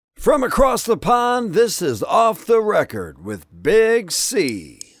From across the pond, this is Off the Rekord with Big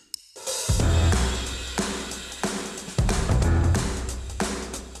C.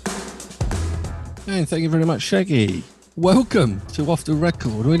 And thank you very much, Shaggy. Welcome to Off the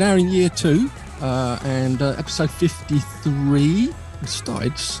Rekord. We're now in year 2 and episode 53. We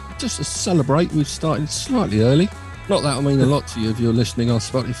started, just to celebrate, we've started slightly early. Not that will mean a lot to you if you're listening on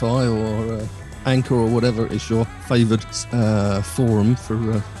Spotify or Anchor or whatever is your favoured forum for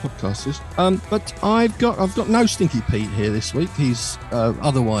podcasters. But I've got no Stinky Pete here this week. He's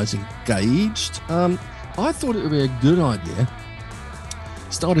otherwise engaged. I thought it would be a good idea,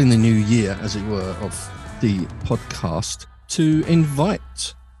 starting the new year, as it were, of the podcast, to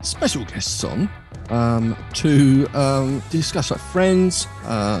invite special guests on to discuss, like friends,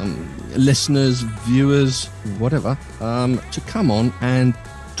 listeners, viewers, whatever, to come on and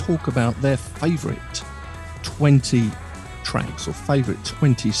talk about their favourite 20 tracks or favourite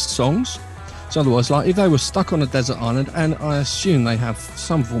 20 songs. So otherwise, like if they were stuck on a desert island, and I assume they have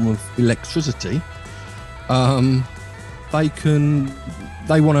some form of electricity, they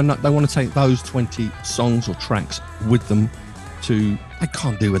want to take those 20 songs or tracks with them to, they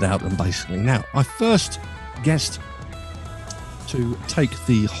can't do without them basically. Now, I first guessed to take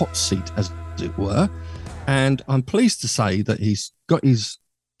the hot seat, as it were, and I'm pleased to say that he's got his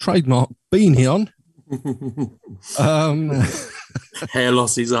trademark beanie on. Hair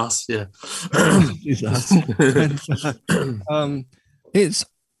loss is us, yeah. Is us. And, it's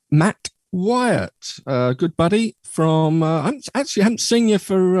Matt Wyatt, good buddy from. I haven't seen you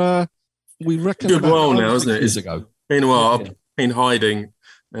for we reckon good while now, isn't it? Years ago. Been a while. Yeah. I've been hiding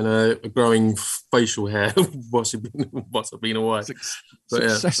and a growing facial hair whilst I've been away.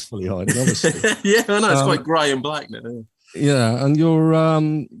 Successfully hiding, obviously. Yeah, I know it's quite grey and black now. Yeah, and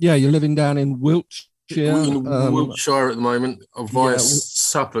you're living down in Wiltshire. In Wiltshire at the moment, via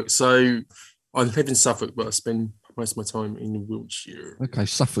Suffolk. So I live in Suffolk, but I spend most of my time in Wiltshire. Okay,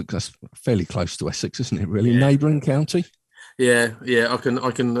 Suffolk, that's fairly close to Essex, isn't it? Really, yeah. Neighbouring county. Yeah. I can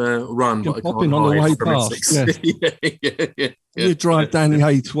run, but I can't in on the way from past. Essex. Yeah. You drive down the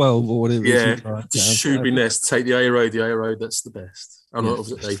A12 or whatever. Yeah, just Shoeby Nest. Take the A road. The A road, that's the best. I'm not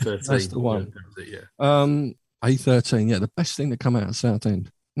at A13. That's the one. Yeah. A13, yeah, the best thing to come out of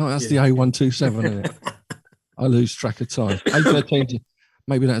Southend. No, that's the A127, isn't it? I lose track of time. A13,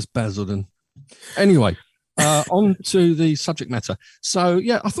 maybe that's Basildon. Anyway, on to the subject matter. So,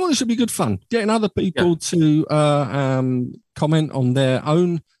 yeah, I thought this would be good fun, getting other people to comment on their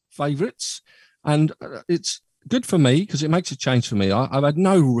own favourites. And it's good for me because it makes a change for me. I've had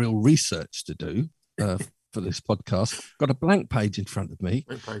no real research to do for this podcast. Got a blank page in front of me,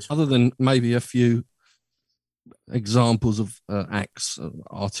 other than maybe a few examples of acts,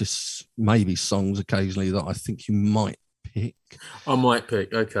 artists, maybe songs occasionally that I think you might pick. I might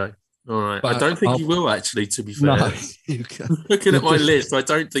pick, okay. All right. But I don't think you will, actually, to be fair. No, Looking at my list, I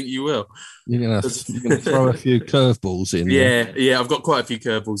don't think you will. You're going to throw a few curveballs in. Yeah, I've got quite a few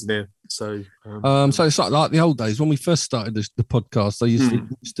curveballs in there. So so it's like the old days when we first started the podcast, I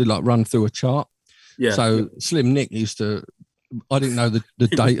used to like run through a chart. Yeah. So Slim Nick used to, I didn't know the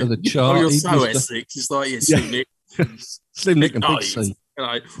date of the chart. Oh, you're so Essex. It's like, Slim Nick. Slim Nick and Big C.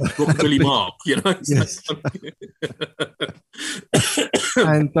 Billy Mark, you know. Yes.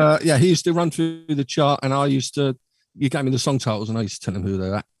 And he used to run through the chart, and you gave me the song titles, and I used to tell him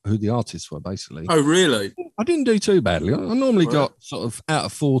who the artists were, basically. Oh, really? I didn't do too badly. I normally got sort of out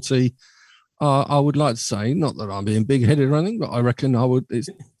of 40. I would like to say, not that I'm being big-headed or anything, but I reckon it's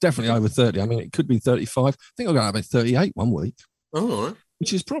definitely over 30. I mean, it could be 35. I think I got about 38 one week. Oh, all right.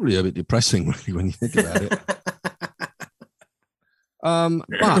 Which is probably a bit depressing, really, when you think about it.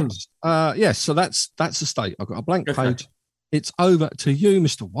 So that's the state. I've got a blank page. It's over to you,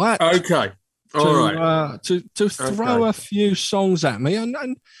 Mr. Wyatt. Okay. All right. To throw a few songs at me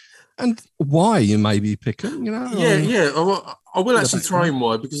and why you may be picking, you know. Yeah. I will actually throw in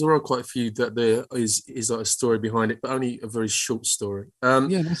why, because there are quite a few that there is like a story behind it, but only a very short story.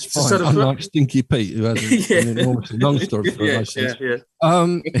 That's fine. Unlike Stinky Pete, who has an enormously long story for most things.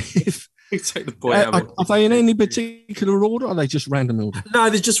 Take the point out of it. Are they in any particular order, or are they just random order? No,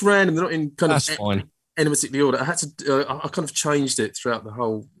 they're just random. They're not in kind of fine. Any particular order. I had to. I kind of changed it throughout the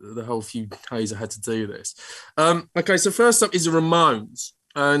whole few days I had to do this. Okay, so first up is the Ramones,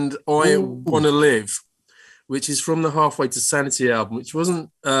 and I Want to Live, which is from the Halfway to Sanity album, which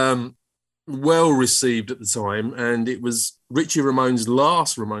wasn't well received at the time, and it was Richie Ramone's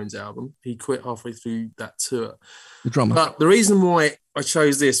last Ramones album. He quit halfway through that tour. The drummer. But the reason why I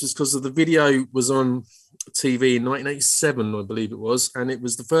chose this was because of the video was on TV in 1987, I believe it was, and it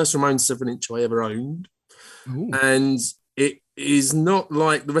was the first Ramones 7-inch I ever owned. Ooh. And it is not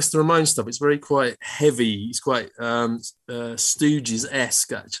like the rest of the Ramones stuff. It's very quite heavy. It's quite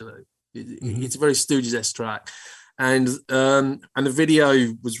Stooges-esque, actually. It's a very Stooges-esque track. And the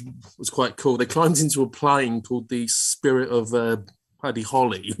video was quite cool. They climbed into a plane called the Spirit of Paddy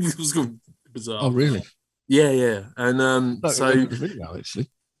Holly. It was bizarre. Oh, really? Yeah. And so the video,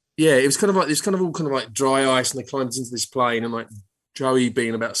 actually. Yeah, it was kind of all kind of like dry ice, and they climbed into this plane, and like Joey,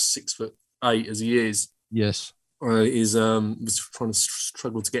 being about 6'8" as he is, yes, was trying to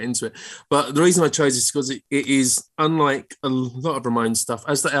struggle to get into it. But the reason I chose this is because it is, unlike a lot of Ramones stuff,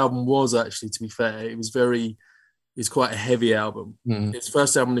 as the album was actually, to be fair, it's quite a heavy album. Its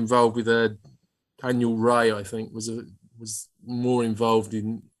first album involved with Daniel Ray, I think, was more involved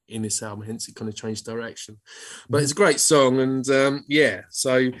in this album, hence it kind of changed direction. But it's a great song, and so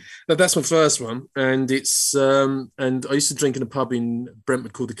that's my first one. And it's and I used to drink in a pub in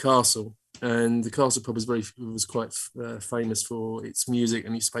Brentford called the Castle, and the Castle pub was quite famous for its music,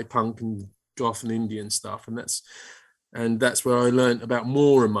 and used to play punk and goth and Indian stuff, and that's where I learned about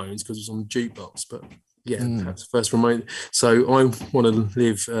more Ramones, because it was on the jukebox. But that's the first Ramones. So I Want to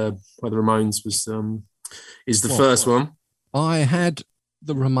Live by the Ramones is the first one. I had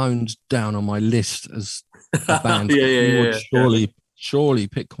the Ramones down on my list as a band. Surely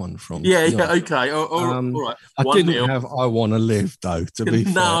pick one from. Okay. All right. I didn't have I Want to Live, though, to be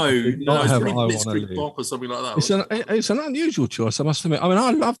fair. No, it's have I Want to Live or something like that. It's an unusual choice, I must admit. I mean,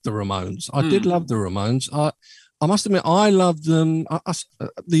 I loved the Ramones. I did love the Ramones. I must admit, I loved them.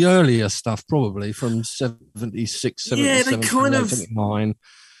 The earlier stuff, probably from 76, 77, 79.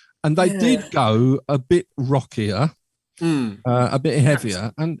 And they did go a bit rockier, a bit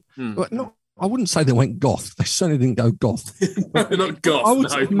heavier. And but not, I wouldn't say they went goth. They certainly didn't go goth. Not goth. I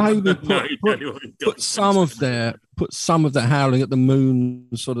would maybe put some of their Howling at the Moon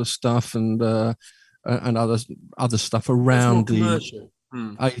sort of stuff and other stuff around the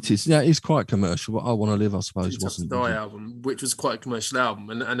 80s. Yeah, it's quite commercial, but I Want to Live, I suppose, wasn't the album, which was quite a commercial album,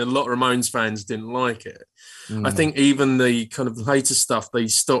 and a lot of Ramones fans didn't like it. I think even the kind of later stuff, they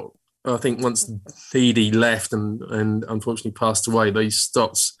stopped. I think once Dee left and unfortunately passed away, they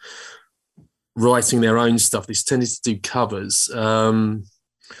stopped writing their own stuff. They tended to do covers, but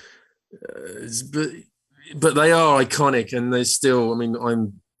they are iconic, and they're still. I mean, I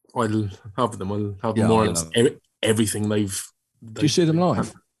love them. I love them more than everything they've. Do you see them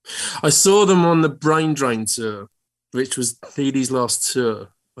live? I saw them on the Brain Drain tour, which was TD's last tour,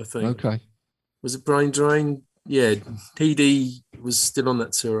 I think. Okay. Was it Brain Drain? Yeah, TD was still on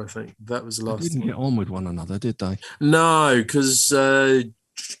that tour, I think. That was the last. They didn't get on with one another, did they? No, because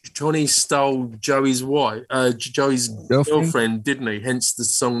Johnny stole Joey's wife, Joey's girlfriend, didn't he? Hence the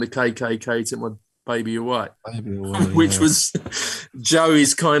song "The KKK Took My Baby Away," which was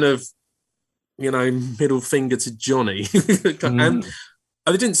Joey's kind of, middle finger to Johnny. And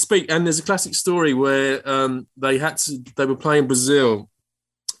they didn't speak. And there's a classic story where they were playing Brazil,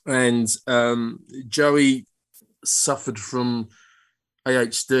 and Joey suffered from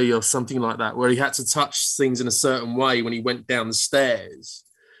ADHD or something like that, where he had to touch things in a certain way when he went down the stairs.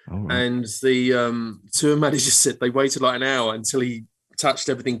 Right. And the tour manager said they waited like an hour until he touched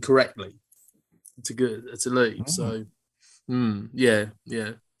everything correctly to leave. So, yeah.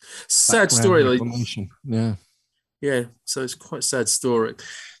 Sad story. Yeah. So it's quite a sad story.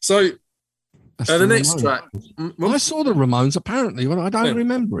 So the next track. I saw the Ramones apparently, but I don't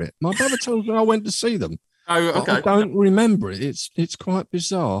remember it. My brother told me I went to see them. Oh, okay. I don't remember it. It's quite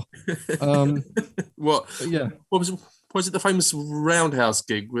bizarre. What? Yeah. What was it? The famous Roundhouse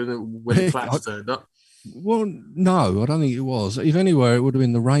gig when Clash turned up? Well, no, I don't think it was. If anywhere, it would have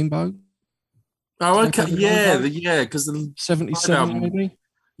been the Rainbow. Oh, okay. Yeah. Because the 77 maybe.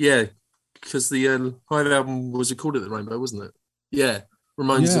 Yeah, because the live album was recorded at the Rainbow, wasn't it? Yeah,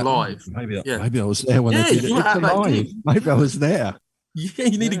 Ramones Alive. Maybe I was there when they did it. It's alive. Maybe I was there. Yeah,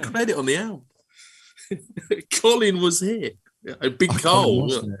 you needed credit on the album. Colin was here. Big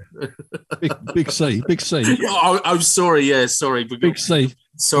Cole. Big C. I'm sorry. Yeah, sorry. Big C.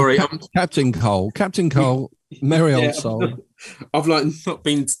 Sorry. Captain Cole. Merry old soul. I've not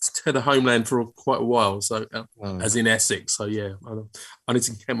been to the homeland for quite a while, so as in Essex. So yeah, I need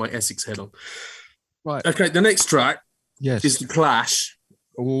to get my Essex head on. Right. Okay. The next track is The Clash.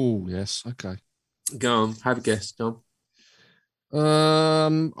 Oh yes. Okay. Go on. Have a guess. Go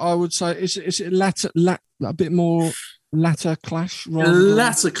on. I would say is it a bit more latter Clash?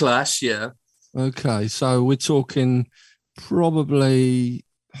 Latter Clash, yeah. Okay, so we're talking probably.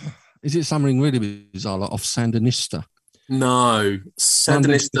 Is it something really bizarre, like off Sandinista? No,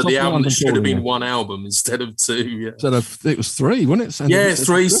 Sandinista. The album should have been one album instead of two. Yeah. It was three, wasn't it? Sandinista? Yeah,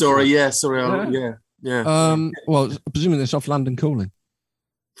 three. Sorry. Yeah, sorry. Yeah. Yeah. Well, presuming it's off London Calling.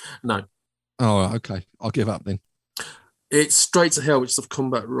 No. Oh, okay. I'll give up then. It's Straight to Hell, which is of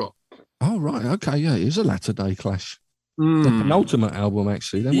Combat Rock. Oh, right. Okay. Yeah, it is a latter day Clash. Mm. The penultimate album,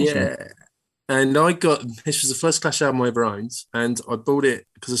 actually. Then, wasn't it? And this was the first Clash album I ever owned, and I bought it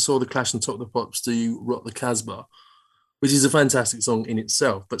because I saw the Clash on Top of the Pops do Rock the Casbah, which is a fantastic song in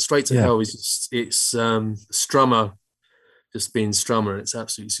itself. But Straight to Hell is just, it's Strummer just being Strummer, and it's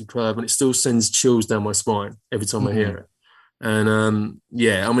absolutely superb, and it still sends chills down my spine every time I hear it. And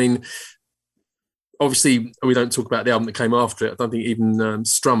I mean, obviously we don't talk about the album that came after it. I don't think even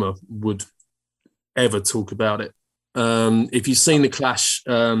Strummer would ever talk about it. If you've seen the Clash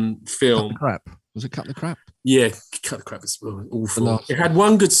film, Cut the Crap. Was it Cut the Crap? Yeah, Cut the Crap is awful. It had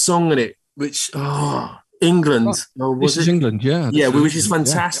one good song in it, which England. This is England, yeah. Yeah, which is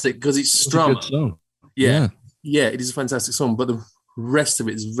fantastic because it's Strummer. It's a good song. Yeah, it is a fantastic song, but the rest of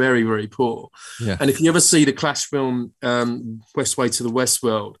it is very, very poor. Yeah. And if you ever see the Clash film, West Way to the West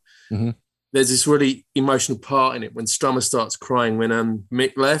World, there's this really emotional part in it when Strummer starts crying when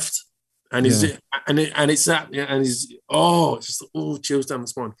Mick left, and it's just chills down the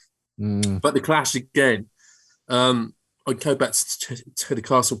spine. But the Clash again, I'd go back to the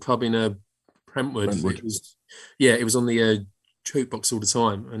Castle Pub in Brentwood. It was on the jukebox all the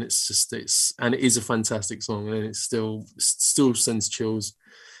time, and it is a fantastic song, and it still sends chills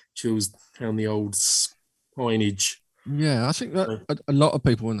down the old spinage. Yeah, I think that a lot of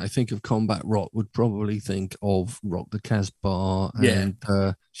people, when they think of combat rock, would probably think of Rock the Casbah and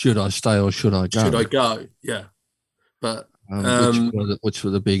Should I Stay or Should I Go? Should I Go? Yeah, but which were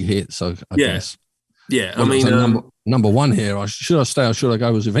the big hits? So I guess. Yeah, well, I mean, number one here. Should I Stay or Should I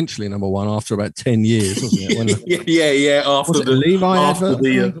Go was eventually number one after about 10 years, wasn't it? When After the Levi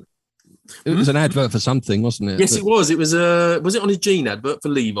advert. It was an advert for something, wasn't it? Yes, it was. It was it on his jean advert for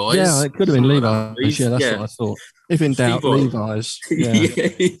Levi's? Yeah, it could have been Levi's. Yeah, that's what I thought. If in doubt, Levi's.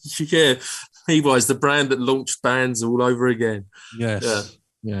 Yeah. Levi's, the brand that launched bands all over again. Yes.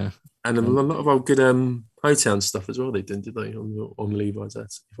 Yeah. And a lot of old good Motown stuff as well. They did they on Levi's?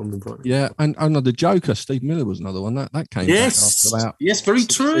 That's if I'm right. Yeah, and the Joker, Steve Miller was another one that came. Yes, back after about very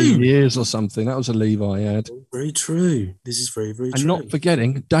true. Years or something. That was a Levi ad. Very true. This is very, very true. And not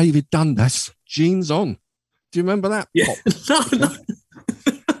forgetting David Dundas, Jeans On. Do you remember that? Yeah. No.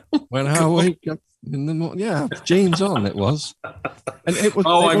 When I wake up in the morning, Jeans On. It was. And it was.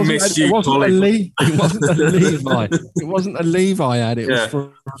 I missed you, Colin. It wasn't a Levi. It wasn't a Levi ad. It was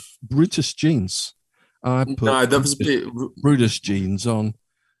for Brutus Jeans. That was a bit Brutus Jeans on.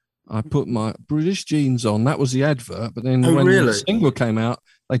 I put my British Jeans on. That was the advert. But then when the single came out,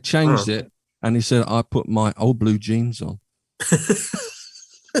 they changed it, and he said, "I put my old blue jeans on."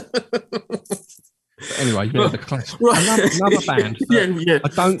 Anyway, the classic. Another band. I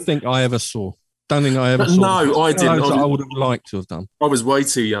don't think I ever saw. No, I didn't. I would have liked to have done. I was way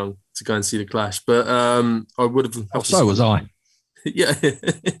too young to go and see the Clash, but I would have. So was I. Yeah.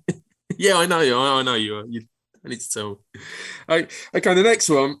 Yeah, I know you. I know you. I need to tell. Okay, the next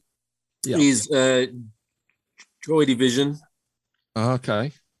one is Joy Division.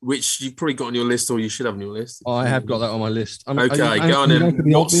 Okay. Which you've probably got on your list, or you should have on your list. I have got that on my list. Go on then.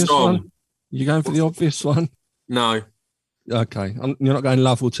 What song? You going for the obvious one? No. Okay. You're not going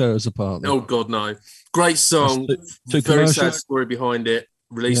Love Will Tear Us Apart then? Oh, God, no. Great song. Very sad story behind it.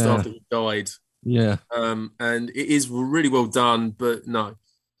 Released after he died. Yeah. And it is really well done, but no.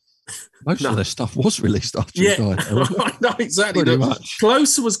 Most of their stuff was released after he died. No, exactly. Pretty much.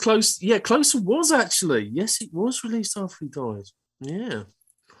 Closer was close. Yeah, Closer was actually. Yes, it was released after he died. Yeah.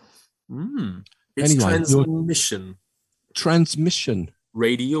 It's anyway, Transmission.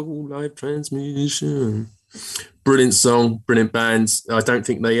 Radio live transmission. Brilliant song, brilliant bands. I don't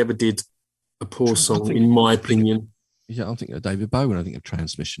think they ever did a poor song, in my opinion. Yeah, I'm thinking of David Bowie when I think of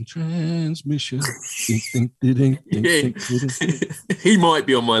Transmission. He might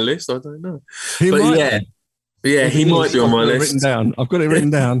be on my list. I don't know. He might be on my list. I've got it written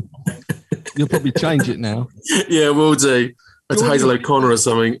down. You'll probably change it now. Yeah, we'll do. That's Hazel O'Connor or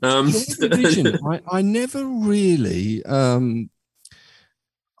something. I never really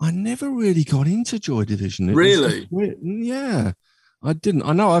got into Joy Division. Really? Yeah, I didn't.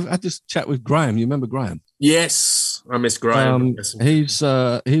 I know. I've had this chat with Graham. You remember Graham? Yes, I miss Graham. He was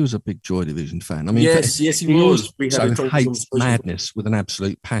a big Joy Division fan. I mean, yes, he was. We hates Madness with an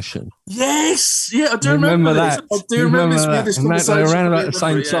absolute passion. Yes, I do remember that. I do remember this conversation. They were around about the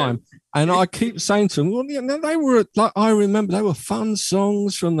same time. And I keep saying to them, well, they were like, I remember they were fun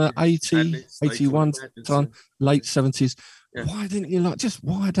songs from the 81 time, late 70s. Yeah. Why don't you like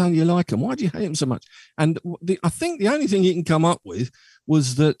them? Why do you hate them so much? And I think the only thing you can come up with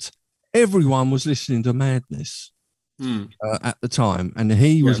was that everyone was listening to Madness at the time, and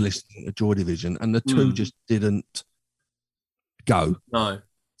he was listening to Joy Division, and the two just didn't go. No.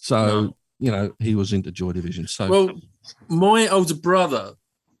 So, he was into Joy Division. So, well, my older brother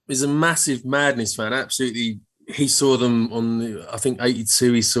is a massive Madness fan. Absolutely. He saw them on, I think,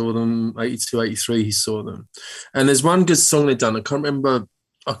 82, he saw them, 82, 83, he saw them. And there's one good song they've done. I can't remember.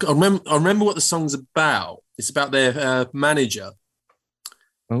 I remember what the song's about. It's about their manager.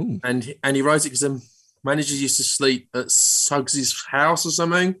 Oh. And he wrote it because the managers used to sleep at Suggs's house or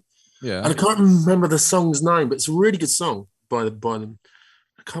something. Yeah. And I can't remember the song's name, but it's a really good song by them.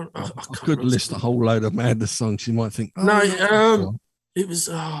 I could list a whole load of Madness songs. You might think, it was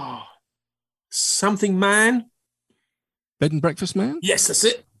something man. Bed and Breakfast Man? Yes, that's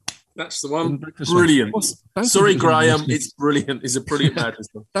it. That's the one. Brilliant. Sorry, Graham. It's brilliant. It's a brilliant Madness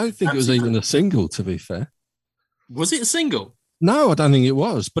song. Don't think it was even a single, to be fair. Was it a single? No, I don't think it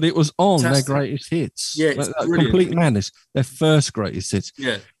was, but it was on their greatest hits. Yeah, it's Complete Madness, their first greatest hits.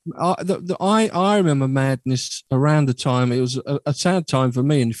 Yeah. I remember Madness around the time. It was a sad time for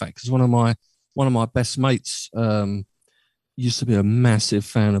me, in fact, because one of my best mates used to be a massive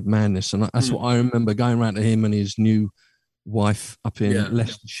fan of Madness, and that's what I remember, going around to him and his new wife up in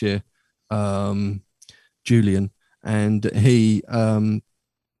Leicestershire, Julian, and he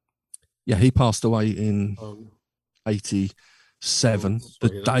passed away in 87,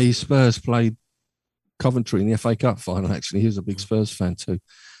 the day Spurs played Coventry in the FA Cup final. Actually, he was a big Spurs fan too.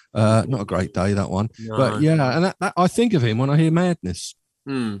 Not a great day, that one. No. But and that, I think of him when I hear Madness.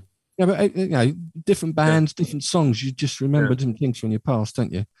 Yeah, but different bands, different songs. You just remember different things from your past,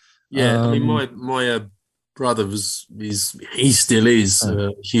 don't you? Yeah, I mean, my brother he still is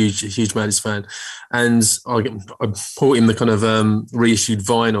a huge Madness fan, and I bought him the kind of reissued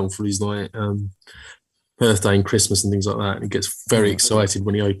vinyl for his birthday and Christmas and things like that, and he gets very excited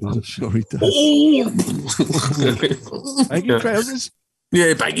when he opens it. I'm sure he does. Baggy trousers?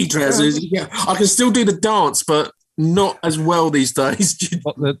 Yeah, baggy trousers. Yeah, I can still do the dance, but not as well these days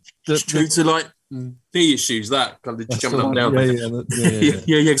due to like knee issues, that kind of jumping up and down.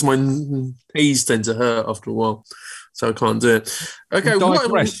 Because my knees tend to hurt after a while, so I can't do it. Okay, we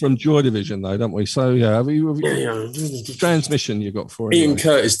digress from Joy Division though, don't we? So transmission you got for it. Ian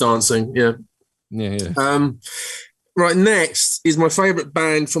Curtis dancing, yeah. Right, next is my favourite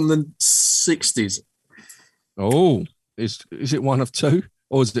band from the 60s. Oh, is it one of two,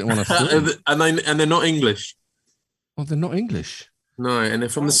 or is it one of three? and they're not English. Oh, they're not English. No, and they're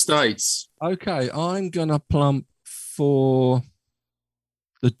from the States. Okay, I'm gonna plump for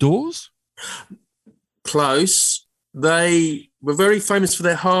the Doors. Close. They were very famous for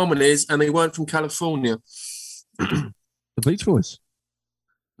their harmonies, and they weren't from California. The Beach Boys.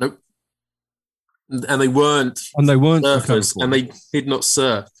 Nope. And they weren't surfers, and they did not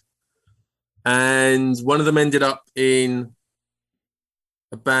surf. And one of them ended up in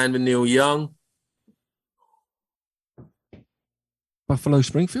a band with Neil Young. Buffalo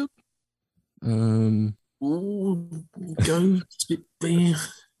Springfield? Well,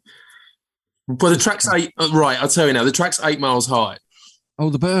 the track's 8. Right, I'll tell you now. The track's 8 Miles High. Oh,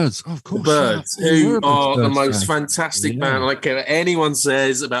 the Byrds. Oh, of course. The Byrds, who are the most fantastic band. I don't care what anyone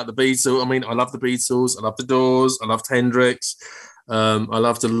says about the Beatles. I mean, I love the Beatles. I love the Doors. I loved Hendrix. I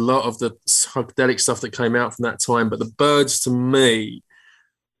loved a lot of the psychedelic stuff that came out from that time. But the Byrds, to me,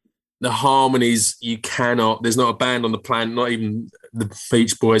 the harmonies, there's not a band on the planet, not even the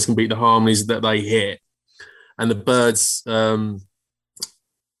Beach Boys can beat the harmonies that they hit. And the Byrds, I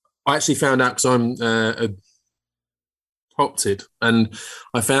actually found out because I'm adopted, and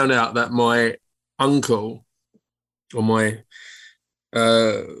I found out that my uncle or my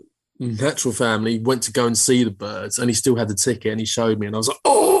natural family went to go and see the Byrds, and he still had the ticket, and he showed me, and I was like,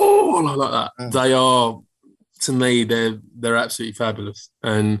 oh, like that. Oh. They are, to me, they're absolutely fabulous.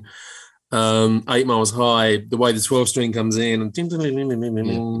 And 8 Miles High, the way the 12-string comes in, and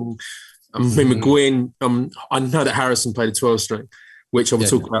McGuinn, I know that Harrison played a 12-string, which I will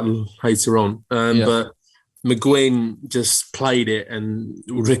talk about later on. But McGuinn just played it, and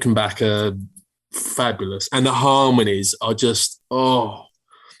Rickenbacker, fabulous. And the harmonies are just,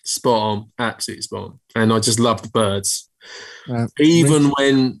 spot on, absolutely spot on. And I just love the Byrds. Even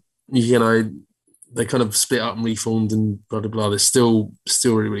when, they kind of split up and reformed and blah, blah, blah, they're still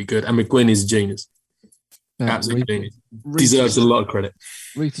really, really good. And McGuinn is a genius. Absolutely genius. Deserves a lot of credit.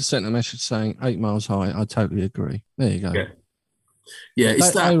 Rita sent a message saying 8 Miles High. I totally agree. There you go. Yeah,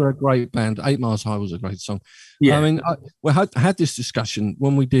 they were a great band. 8 Miles High was a great song. Yeah. I mean, we had this discussion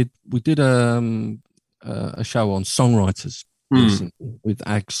when we did a show on songwriters with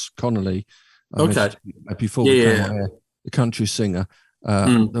Ags Connolly. Before we came on air, the country singer.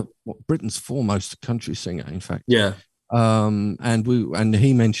 Britain's foremost country singer, in fact. Yeah. And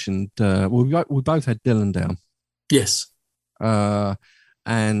he mentioned we both had Dylan down. Yes. And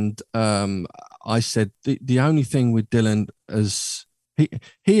I said the only thing with Dylan is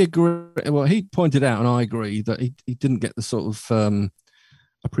he agreed. Well, he pointed out, and I agree that he didn't get the sort of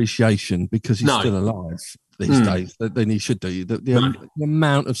appreciation because he's still alive these days than he should do. The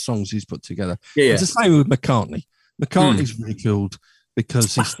amount of songs he's put together. Yeah. It's the same with McCartney. McCartney's ridiculed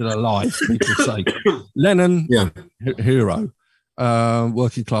because he's still alive. People say Lennon, hero,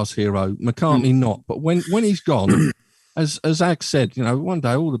 working class hero. McCartney not. But when he's gone, as Ag said, one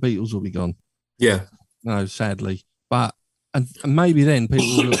day all the Beatles will be gone. Yeah. No, sadly. But and maybe then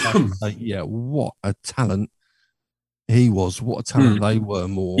people will look back and say, yeah, what a talent he was. What a talent they were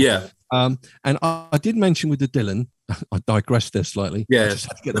more. Yeah. And I did mention with the Dylan, I digressed there slightly. Yeah. I just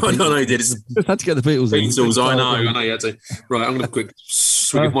had to get the Beatles. No, you did. Just had to get the Beatles in. Beatles, I know you had to. Right, I'm going to quick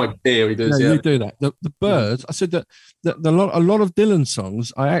swig of my beer. He does, you do that. The Byrds, I said that a lot of Dylan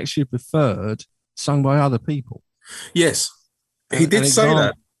songs I actually preferred sung by other people. Yes, he did say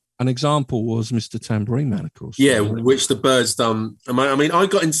that. An example was Mr. Tambourine Man, of course. Yeah, which the Byrds done. I mean, I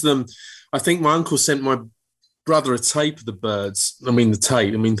got into them. I think my uncle sent my brother a tape of the Byrds. I mean, the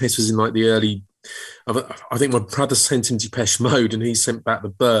tape. I mean, this was in like the early. I think my brother sent him Depeche Mode, and he sent back the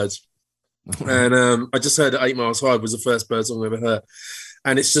Byrds. And I just heard that 8 Miles High was the first Byrds song I ever heard.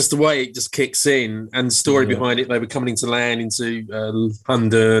 And it's just the way it just kicks in, and the story behind it. They were coming into land into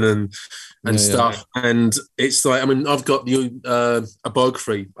London and stuff, and it's like, I mean, I've got a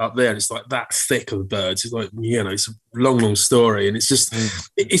biography up there, and it's like that thick of the Byrds. It's like, it's a long story, and it's just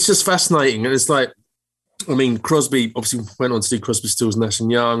it's just fascinating, and it's like, I mean, Crosby obviously went on to do Crosby, Stills, Nash and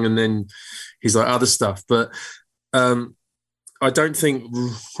Young, and then he's like other stuff, but I don't think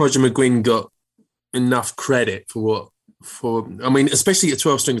Roger McGuinn got enough credit for I mean, especially a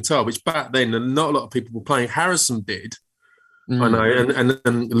 12-string guitar, which back then not a lot of people were playing. Harrison did, I know, and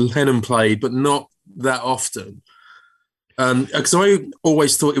Lennon played, but not that often. Because I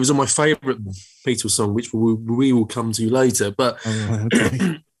always thought it was on my favourite Beatles song, which we will come to later, but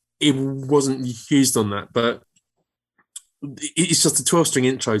it wasn't used on that. But it's just a 12-string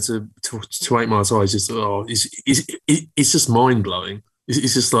intro to 8 Miles High. It's just it's just mind blowing.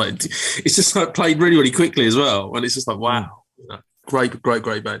 It's just like played really, really quickly as well, and it's just like, wow,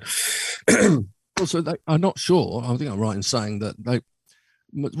 great band. Also, I'm not sure. I think I'm right in saying that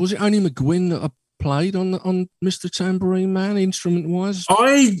was it only McGuinn that played on Mr. Tambourine Man, instrument wise?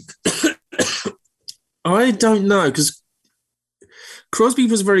 I don't know, because Crosby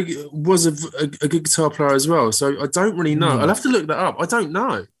was a good guitar player as well, so I don't really know. I'll have to look that up. I don't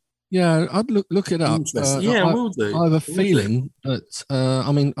know. Yeah, I'd look it up. I will do. I have a feeling that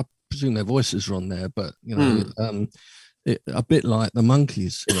I mean, I presume their voices are on there, but a bit like the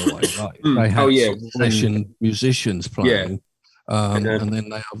Monkees in a way. Like they had session musicians playing, and then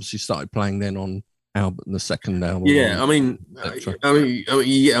they obviously started playing then on the second album. Yeah, I mean,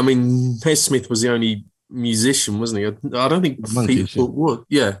 Pez Smith was the only musician, wasn't he? I don't think people would.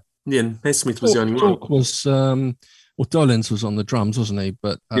 Yeah, Pez Smith was the only one. Was well, Dolenz was on the drums, wasn't he?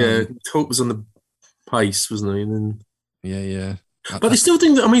 But Talk was on the bass, wasn't he? And then but they still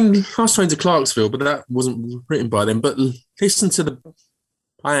think that. I mean, Last Train to Clarksville, but that wasn't written by them. But listen to the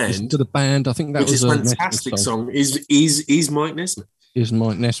band. I think that was a fantastic song. Is Mike Nesmith? Is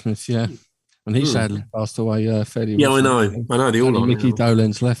Mike Nesmith? Yeah, and he sadly passed away fairly. Yeah, recently. I know. They all Mickey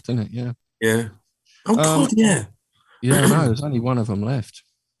Dolenz left, isn't it? Yeah. Yeah. Oh God, yeah. Yeah, I know. There's only one of them left.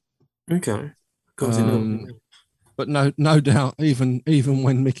 Okay. But no doubt, even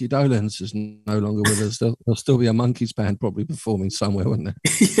when Mickey Dolenz is no longer with us, there'll still be a Monkees band probably performing somewhere, wouldn't there?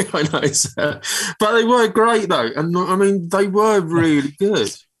 Yeah, I know. But they were great though, and I mean they were really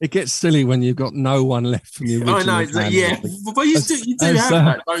good. It gets silly when you've got no one left from the original. I know, band. Yeah, but you do have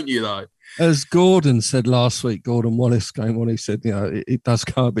that, don't you? Though, as Gordon said last week, Gordon Wallace came on. He said, it does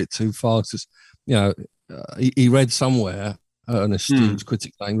go a bit too far. He read somewhere an astute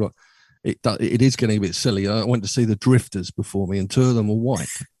critic saying, look, it is getting a bit silly. I went to see the Drifters before me, and two of them were white.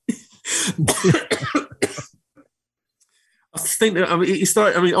 I think that,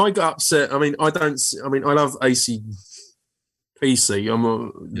 I got upset. I love AC/DC.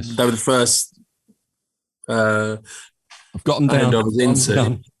 They were the first. I've got them down. I was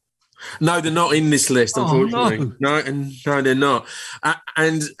into. No, they're not in this list, unfortunately. No, they're not.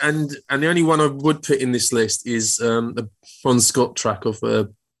 And the only one I would put in this list is the Bon Scott track of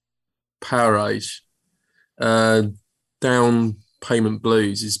Power Age. Down Payment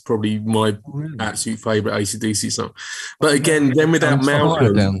Blues is probably my absolute favourite AC/DC song. But again, then without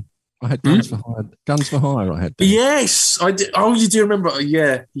Malcolm. I had Guns for Hire. Guns for Hire. I had. Down. Yes, I did. Oh, you do remember?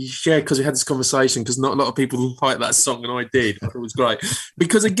 Yeah, because we had this conversation because not a lot of people like that song, and I did. I thought it was great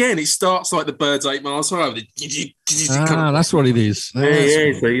because again, it starts like the Byrds 8 Miles Per Hour. That's what it is.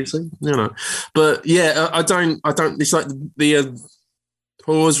 You see, But yeah, I don't. It's like the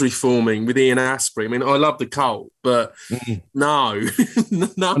pause reforming with Ian Astbury. I mean, I love the Cult, but no.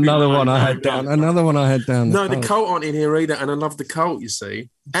 Another one I had down. No, the Cult aren't in here either, and I love the Cult. You see,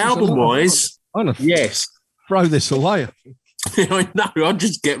 album-wise, yes. Throw this away. I know. I'll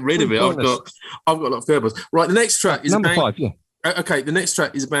just get rid of it. I've got a lot of Kerbals. Right, the next track is number 5. Yeah. Okay, the next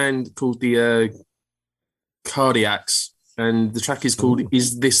track is a band called the Cardiacs. And the track is called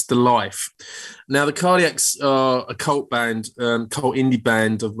 "Is This the Life?" Now, the Cardiacs are a cult band, cult indie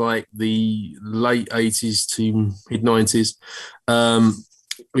band of like the late 80s to mid 90s,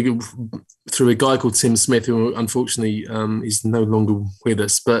 through a guy called Tim Smith, who unfortunately is no longer with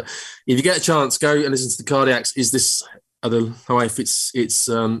us. But if you get a chance, go and listen to the Cardiacs. "Is This the Life?" It's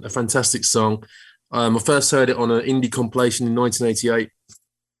a fantastic song. I first heard it on an indie compilation in 1988,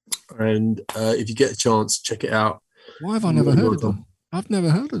 and if you get a chance, check it out. Why have I never heard of them? I've never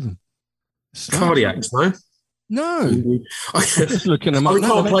heard of them. Cardiacs, no? No. I'm just looking them up. I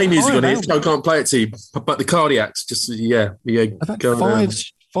can't play music on it, so I can't play it to you. But the Cardiacs, I've had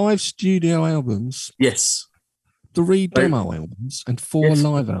 5 studio albums. Yes. 3 demo albums and 4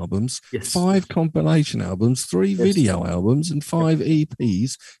 live albums. Yes. 5 compilation albums, 3 video albums and 5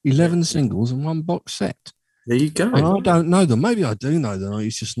 EPs, 11 singles and 1 box set. There you go. And I don't know them. Maybe I do know them.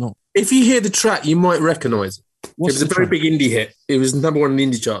 It's just not. If you hear the track, you might recognise it. What's it was a very big indie hit. It was number 1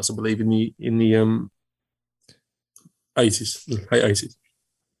 in indie charts, I believe, in the 80s, late 80s.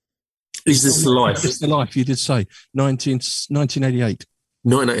 Is This the Life? Is This the Life? You did say 1988.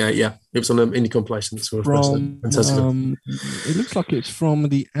 1988, yeah. It was on an indie compilation. It looks like it's from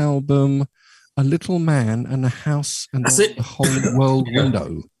the album "A Little Man and a House and the Whole World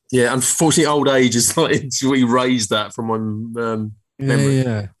Window." Yeah, unfortunately, old age is like to erase that from my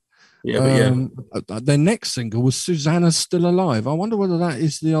memory. Their next single was "Susanna's Still Alive." I wonder whether that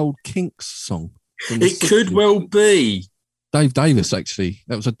is the old Kinks song. It could well be. Dave Davis, actually.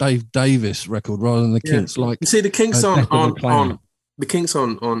 That was a Dave Davis record rather than the Kinks. Like, you see, the Kinks aren't on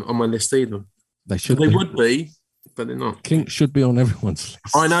my list either. They would be, but they're not. Kinks should be on everyone's list.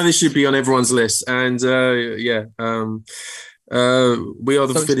 I know they should be on everyone's list, and we are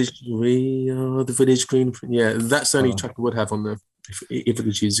the village green. Yeah, that's the only track I would have on there. If I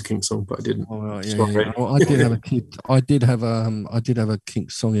could choose a Kinks song, but I didn't. Well, I did have a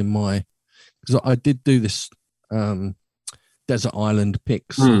Kinks song in my, because I did do this Desert Island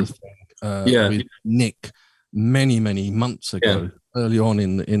picks with Nick many months ago, early on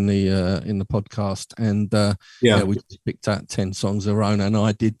in the podcast, and we just picked out 10 songs of our own, and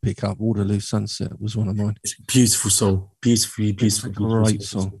I did pick up Waterloo Sunset was one of mine. It's a beautiful song, beautiful, great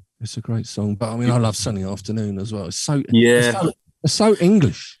song. It's a great song, but I mean, I love Sunny Afternoon as well. It's so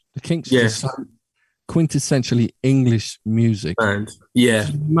English. The Kinks are so quintessentially English music. And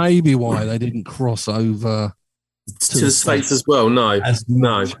maybe why they didn't cross over to the States as well. As the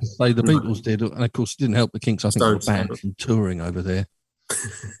Beatles did, and of course it didn't help the Kinks. I think they were banned from touring over there.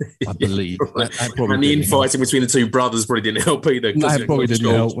 I believe. And the infighting between the two brothers probably didn't help either. That probably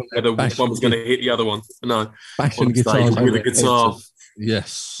didn't help. Whether one was going to hit the other one. No, bashing guitars with a guitar.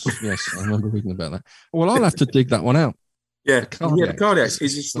 Yes, I remember reading about that. Well, I'll have to dig that one out. Yeah, the Cardiacs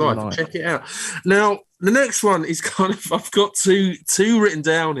is just life. Check it out. Now, the next one is kind of, I've got two written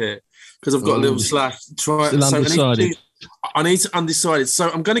down here because I've got a little slash. I need to undecided. So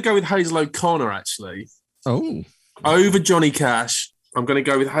I'm going to go with Hazel O'Connor, actually. Oh. Over Johnny Cash. I'm going to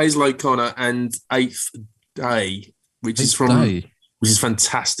go with Hazel O'Connor and Eighth Day, which is a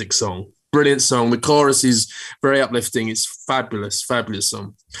fantastic song. Brilliant song. The chorus is very uplifting. It's fabulous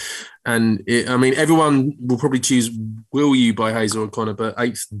song. And everyone will probably choose "Will You" by Hazel O'Connor, but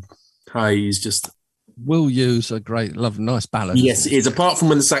Eighth Day is just. "Will You's" a great, nice ballad. Yes, it is. Apart from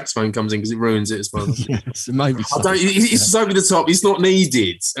when the saxophone comes in, because it ruins it as well. Yes, it may be. It's so over the top. It's not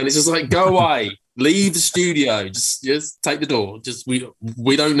needed, and it's just like, go away, leave the studio, just take the door.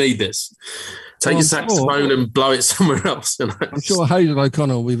 We don't need this. Take your saxophone and blow it somewhere else. I'm sure Hazel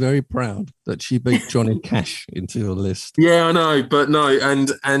O'Connor will be very proud that she beat Johnny Cash into your list. Yeah, I know, but no,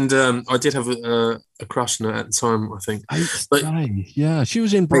 and I did have a crush on her at the time, I think. Yeah, she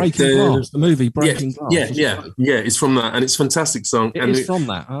was in Breaking Glass, the movie Breaking Glass. Yeah, it's from that, and it's a fantastic song. It's from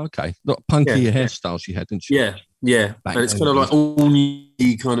that. Oh, okay, not punky hairstyle she had, didn't she? Yeah, and it's kind of like all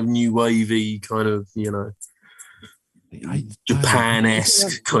new, kind of new wavy, kind of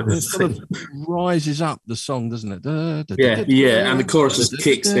Japan-esque kind of sort thing. of rises up the song, doesn't it? Yeah, and the chorus just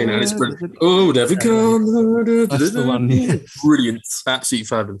kicks in, and it's brilliant. Oh, there we go. That's the one. Yeah. Brilliant, absolutely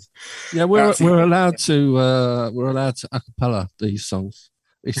fabulous. Yeah, we're allowed to a cappella these songs.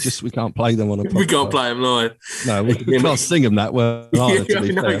 It's just we can't play them on a podcast. We can't play them live. No, we can't sing them that well.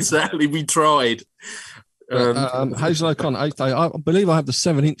 Exactly. We tried. Hazel O'Connor, 8th Day. I believe I have the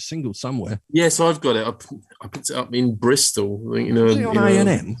 7-inch single somewhere. Yes, I've got it. I picked it up in Bristol. Was it on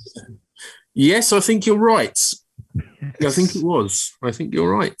A&M? Yes, I think you're right. I think it was. I think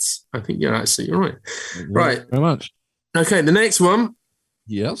you're right. I think you're absolutely right. Right. Thank you very much. Okay, the next one.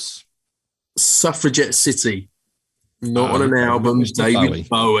 Yes. Suffragette City. Not on an album. David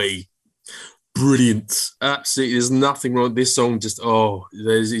Bowie. Brilliant. Absolutely. There's nothing wrong. This song just,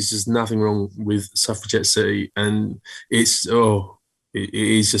 there's just nothing wrong with Suffragette City. And it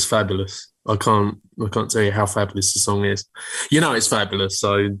is just fabulous. I can't tell you how fabulous the song is. You know it's fabulous,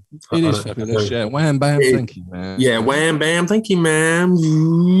 so it is fabulous. Yeah, wham bam, thank you, man. Yeah, wham bam, thank you, ma'am.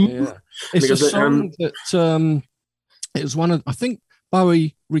 Yeah, it's a song that it was one of. I think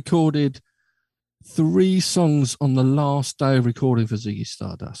Bowie recorded 3 songs on the last day of recording for Ziggy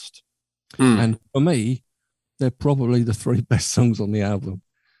Stardust, and for me, they're probably the 3 best songs on the album.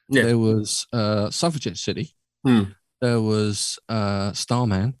 Yeah. There was Suffragette City. There was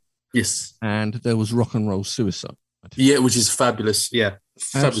Starman. Yes. And there was Rock and Roll Suicide. Yeah, which is fabulous. Yeah.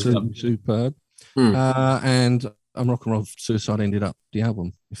 Absolutely superb. And Rock and Roll Suicide ended up the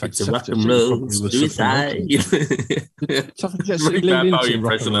album. In fact, it's a Rock and Roll Suicide. Suffragette City leaned into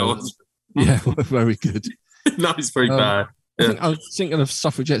Rock and Roll. Yeah, very good. No, it's very bad. Yeah. I was thinking of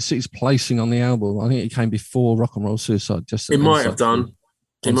Suffragette City's placing on the album. I think it came before Rock and Roll Suicide. It might have done.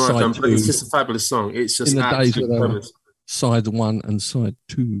 It might have done, but it's just a fabulous song. It's just in the days where side 1 and side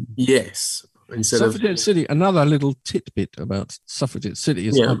 2. Yes. Suffragette City, another little tidbit about Suffragette City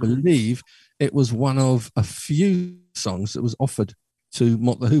is I believe it was one of a few songs that was offered to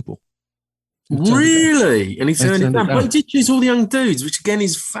Mott the Hoople. Really? And he turned it down. But he did choose all the young dudes, which again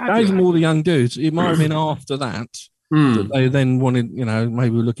is fabulous. Gave them all the young dudes. It might have been after that that they then wanted,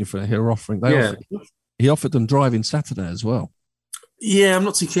 maybe we're looking for a hero offering. He offered them Driving Saturday as well. Yeah, I'm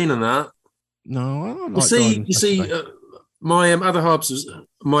not too keen on that. No, I like you see, my other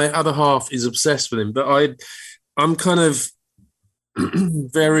half is obsessed with him, but I'm kind of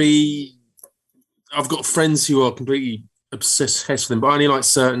very. I've got friends who are completely obsessed with him, but I only like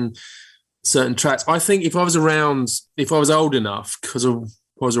certain tracks. I think if I was old enough, because I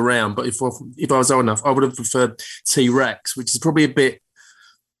was around, but if I was old enough, I would have preferred T-Rex, which is probably a bit,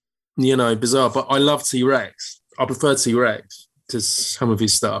 bizarre. But I love T-Rex. I prefer T-Rex to some of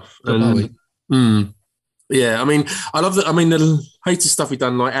his stuff. Yeah, I mean, I love that. I mean, the latest stuff he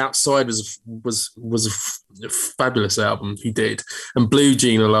done, like Outside, was a fabulous album he did, and Blue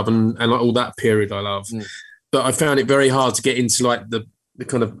Jean I love, and like all that period I love. But I found it very hard to get into like the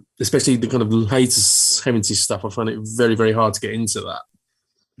kind of, especially the kind of latest 70s stuff. I found it very, very hard to get into that.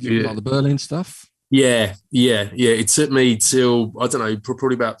 Like the Berlin stuff. Yeah. It took me till, I don't know,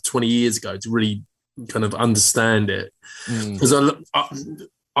 probably about 20 years ago to really kind of understand it, because I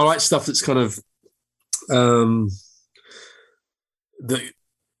like stuff that's kind of that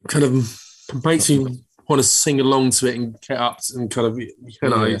kind of makes you want to sing along to it and get up and kind of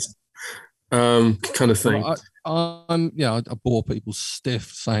kind of thing. Well, I bore people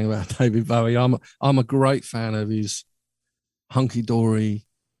stiff saying about David Bowie. I'm a great fan of his hunky dory.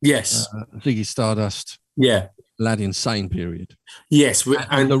 Yes, Ziggy Stardust. Yeah. Lad Insane period. Yes,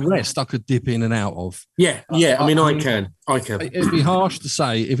 and the rest I could dip in and out of. Yeah. I mean, I can. It'd be harsh to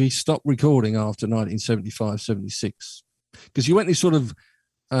say if he stopped recording after 1975, 76, because you went these sort of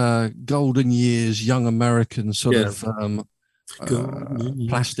golden years, young American sort of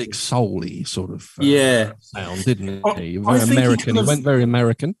plastic soul-y sort of sound, didn't he? Very American. He went very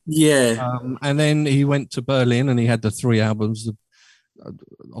American. Yeah. And then he went to Berlin and he had the 3 albums.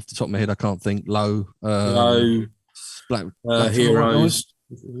 Off the top of my head, I can't think. Low, Black Heroes.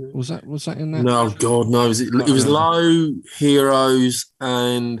 Was that in that? No, God knows. It was Low, Heroes,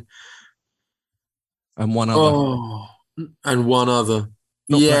 and one other. Oh, and one other.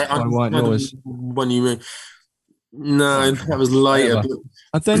 Not White Noise. When you mean? No, that was later.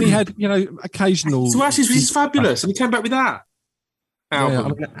 And then he had, occasional. So Ashes was fabulous, and he came back with that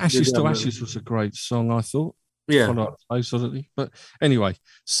album. Yeah, Ashes to Ashes was a great song, I thought. Yeah. But anyway,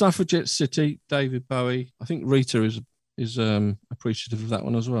 Suffragette City, David Bowie. I think Rita is appreciative of that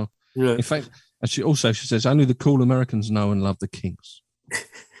one as well. Yeah. In fact, and she says, only the cool Americans know and love the Kings.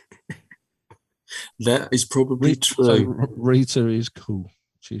 That is probably true. So Rita is cool.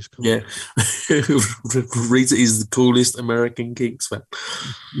 She's cool. Yeah. Rita is the coolest American Kinks fan.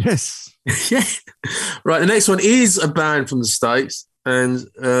 Yes. Yeah. Right. The next one is a band from the States, and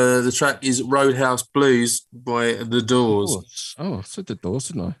the track is Roadhouse Blues by The Doors. Oh, I said The Doors,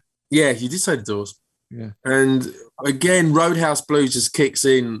 didn't I? Yeah, you did say The Doors. Yeah. And again, Roadhouse Blues just kicks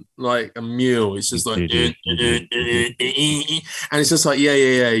in like a mule. It's just like, and it's just like,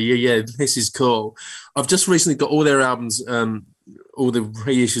 yeah, this is cool. I've just recently got all their albums, all the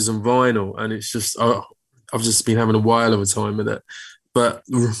reissues on vinyl, and it's just, I've just been having a while of a time with it. But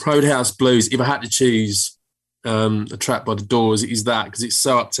Roadhouse Blues, if I had to choose a track by The Doors, it is that, because it's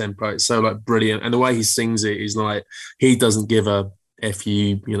so up-tempo, it's so like brilliant. And the way he sings it is like, he doesn't give a F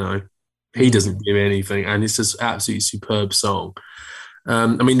you, you know. He doesn't give anything, and it's just absolutely superb song. I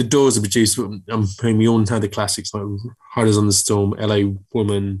mean, The Doors are produced. I mean, we all know the classics like Riders on the Storm, LA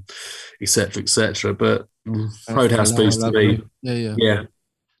Woman, etc. But Roadhouse Blues to me, yeah,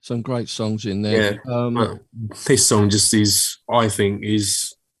 some great songs in there. Yeah, this song just is, I think,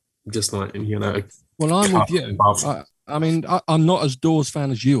 is just like, you know. Well, I'm with you. I mean, I'm not as Doors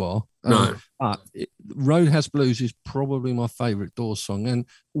fan as you are. No. But Roadhouse Blues is probably my favourite Doors song, and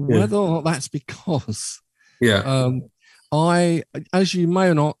whether or not that's because, I, as you may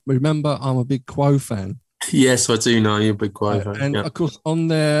or not remember, I'm a big Quo fan. Yes, I do know you're a big Quo fan. And of course, on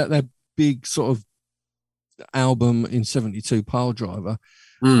their big sort of album in '72, Pile Driver,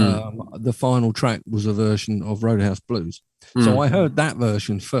 the final track was a version of Roadhouse Blues. So I heard that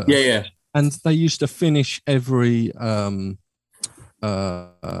version first. Yeah. And they used to finish every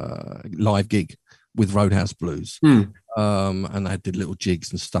live gig with Roadhouse Blues, and they did little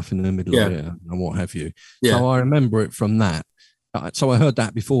jigs and stuff in the middle of it and what have you. So I remember it from that. So I heard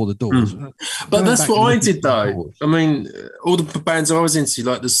that before The Doors. But that's what I did though. I mean, all the bands I was into,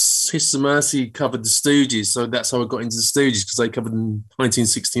 like the Sister Mercy covered the Stooges, so that's how I got into the Stooges, because they covered in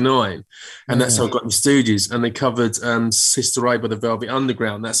 1969, and that's how I got into Stooges. And they covered Sister Ray by the Velvet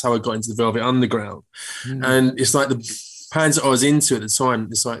Underground. That's how I got into the Velvet Underground. And it's like the bands that I was into at the time.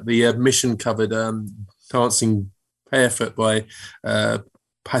 It's like the Mission covered Dancing Barefoot by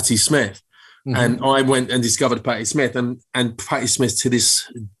Patti Smith. And I went and discovered Patti Smith, and Patti Smith to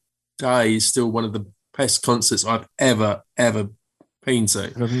this day is still one of the best concerts I've ever been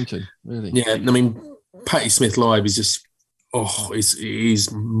to. Really? Yeah, I mean, Patti Smith live is just, it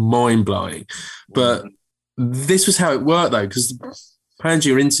is mind blowing. But this was how it worked though, because bands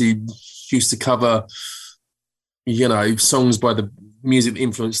you're into used to cover, you know, songs by the music that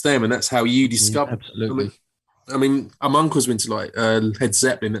influenced them, and that's how you discovered. Absolutely. I mean, our uncles went to like Led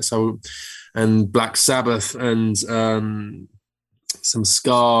Zeppelin. That's how. And Black Sabbath and some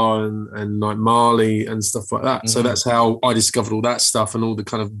ska and like Marley and stuff like that. So that's how I discovered all that stuff, and all the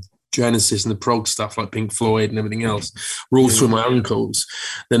kind of Genesis and the prog stuff like Pink Floyd and everything else were all through my uncles.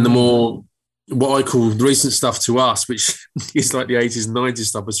 Then the more, what I call the recent stuff to us, which is like the 80s and 90s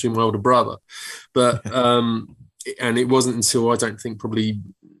stuff, was through my older brother. But, and it wasn't until I don't think probably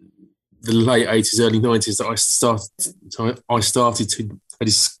the late 80s, early 90s that I started to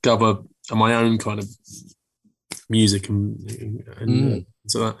discover my own kind of music and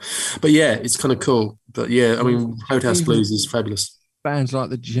so that. But yeah, it's kind of cool. But yeah, I mean, Roadhouse Blues is fabulous. Bands like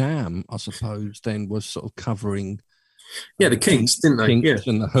the Jam, I suppose, then was sort of covering. Yeah, the Kinks, didn't they? Kinks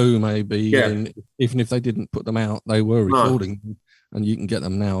and the Who, maybe. Yeah. And even if they didn't put them out, they were recording, and you can get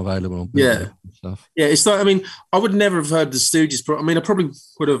them now available on and stuff. Yeah, it's like, I mean, I would never have heard of the Stooges. I mean, I probably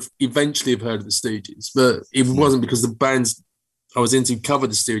would have eventually have heard of the Stooges, but it wasn't because the bands I was into covered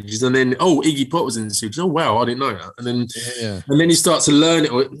the Stooges, and then Iggy Pop was in the Stooges. Oh wow, I didn't know that. And then you start to learn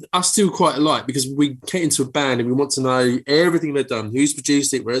it. Us two quite alike, because we get into a band and we want to know everything they've done, who's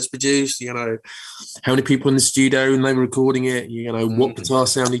produced it, where it's produced, you know, how many people in the studio and they were recording it, you know, what guitar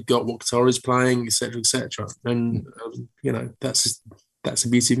sound he got, what guitar he's playing, etc. And you know, that's the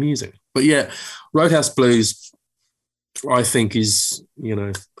beauty of music. But yeah, Roadhouse Blues, I think, is, you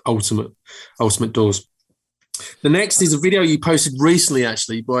know, ultimate Doors. The next is a video you posted recently,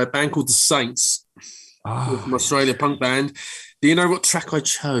 actually, by a band called The Saints, from Australia, punk band. Do you know what track I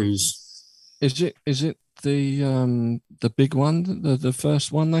chose? Is it the big one, the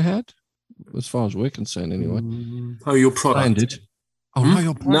first one they had, as far as we're concerned, anyway? Know Your Product. Standard. Know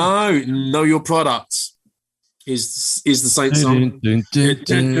Your Product. Know Your Product is the Saints song,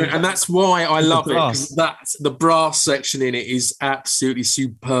 and that's why I love it. Because the brass section in it is absolutely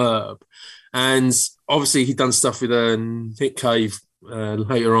superb. And obviously he'd done stuff with Nick Cave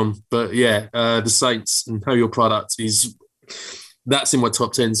later on. But yeah, The Saints and Know Your Product that's in my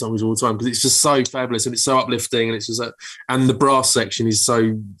top 10 songs all the time, because it's just so fabulous and it's so uplifting, and it's just and the brass section is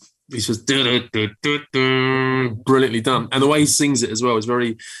so It's just brilliantly done, and the way he sings it as well is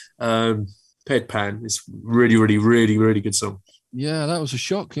very deadpan. It's really, really, really, really good song. Yeah, that was a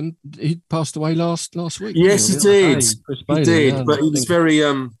shock. And he passed away last week. Yes, he did. He did, yeah, but he was very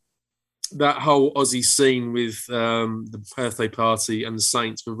that whole Aussie scene with the birthday party and the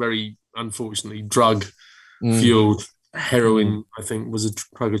Saints were very, unfortunately, drug fueled. Heroin, I think, was a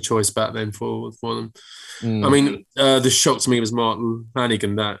drug of choice back then for them. I mean, the shock to me was Mark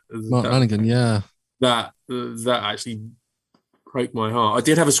Lanigan. Lanigan, yeah. That actually broke my heart. I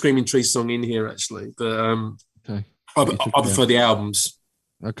did have a Screaming Trees song in here, actually, but okay. I prefer the albums.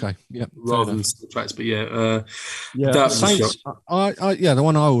 Okay, yeah. Rather than the tracks, but that was Saints, the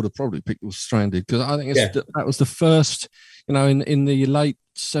one I would have probably picked was Stranded, because I think that was the first, in the late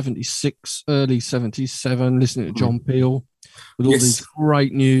 76, early 77, listening to John Peel with all these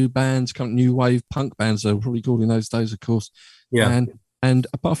great new bands, new wave punk bands they were probably called in those days, of course. Yeah. And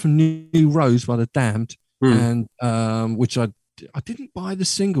apart from New Rose by the Damned, and which I didn't buy the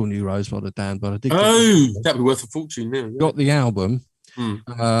single New Rose by the Damned, but I did. That'd be worth a fortune now. Yeah. Got the album,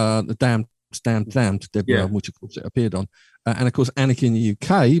 the Damned debut album, which of course it appeared on, and of course Anarchy in the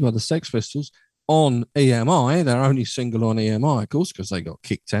UK by the Sex Pistols on EMI, their only single on EMI, of course, because they got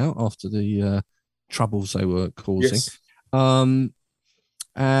kicked out after the troubles they were causing. Yes.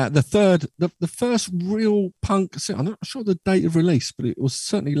 The first real punk, I'm not sure the date of release, but it was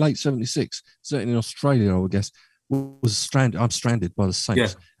certainly late 76, certainly in Australia, I would guess, was Stranded. I'm Stranded by the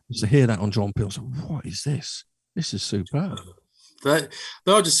Saints. Yeah. To hear that on John Peel, so what is this? This is superb. They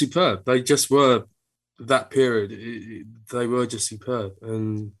are just superb. They just were, that period, they were just superb.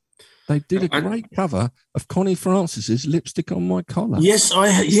 And they did a great cover of Connie Francis's Lipstick on My Collar. Yes,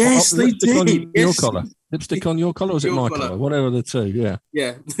 they did. On your collar. Lipstick on your collar, or is it my collar? Whatever the two, yeah.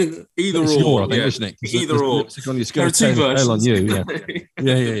 Yeah, either or, I think, isn't it? Either or. Lipstick on your skirt, tail on you, yeah.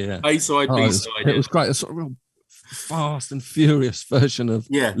 Yeah. A-side, B-side. It was great. A sort of real fast and furious version of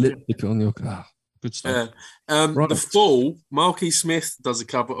Lipstick on your collar. Good stuff. The Fall, Marky Smith does a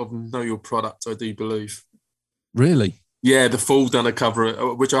cover of Know Your Product, I do believe. Really? Yeah, The Fall done a cover,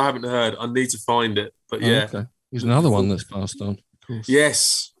 which I haven't heard. I need to find it, but yeah. Okay. There's another one that's passed on, of course.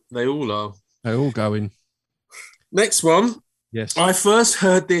 Yes, they all are. They all go in. Next one. Yes. I first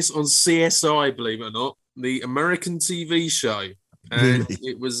heard this on CSI, believe it or not, the American TV show. And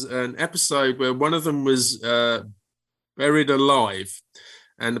it was an episode where one of them was buried alive.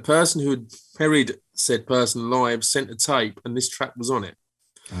 And the person who had buried said person alive sent a tape, and this track was on it.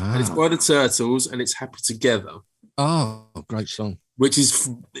 And it's by the Turtles, and it's Happy Together. Oh, great song. It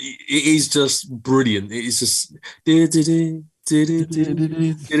is just brilliant. It is just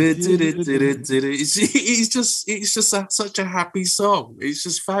it's just such a happy song. It's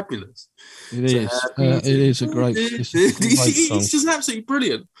just fabulous. It is a great song. It's just absolutely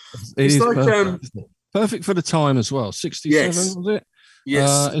brilliant. It's like perfect for the time as well. 67 was it?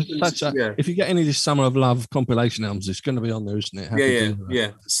 Yes. If you get any of this Summer of Love compilation albums, it's going to be on there, isn't it? Yeah.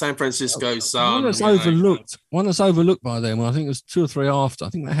 San Francisco Sun. One that's overlooked by them. I think it was 2 or 3 after. I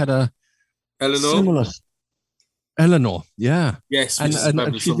think they had a similar. Eleanor, yeah. Yes.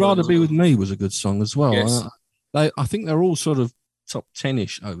 And She'd Rather Be With Me was a good song as well. Yes. I think they're all sort of top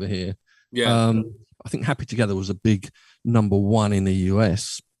 10-ish over here. Yeah. I think Happy Together was a big number 1 in the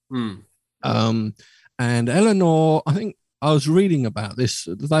US. And Eleanor, I think I was reading about this.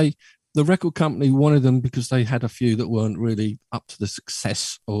 The record company wanted them because they had a few that weren't really up to the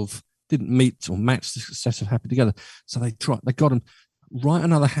success of, didn't meet or match the success of Happy Together. So they got them, write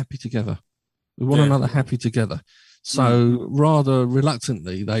another Happy Together. We want another Happy Together. So rather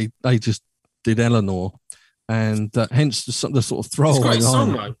reluctantly, they just did Eleanor, and hence the sort of throwaway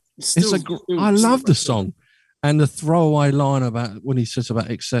line. I love the song, and the throwaway line about when he says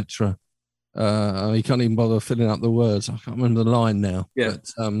about etc. He can't even bother filling up the words. I can't remember the line now. Yeah,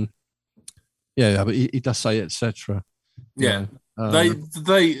 but he does say etc. Yeah, they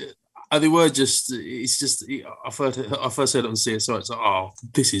were just. It's just. I first heard it on CSI. It's like, oh,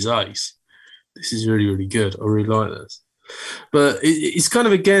 this is ace. This is really, really good. I really like this. But it's kind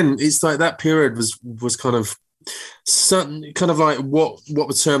of, again, it's like that period was kind of certain, kind of like what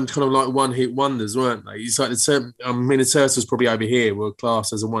were termed kind of like one-hit wonders, weren't they? It's like the term, the Turtles probably over here were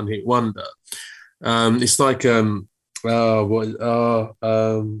classed as a one-hit wonder. It's like, Born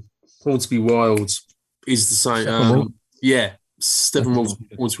to Be Wild is the same. Steppenwolf's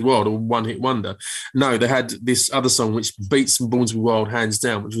Born to Be Wild, or One Hit Wonder. No, they had this other song which beats Born to Be Wild hands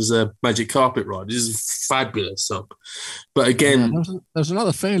down, which was a Magic Carpet Ride. This is a fabulous song. But again, there was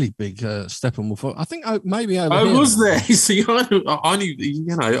another fairly big Steppenwolf. I think maybe over here. Was there? See, I knew,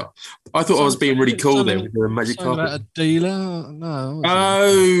 you know, I thought I was being really cool there with the Magic Carpet. About a dealer? No.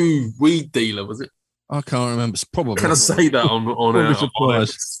 Weed Dealer, was it? I can't remember. It's probably. Can I say that on a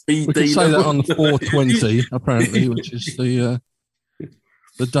speed we dealer? Can say that on the 420 apparently, which is the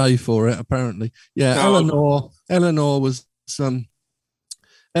day for it apparently. Yeah, Eleanor was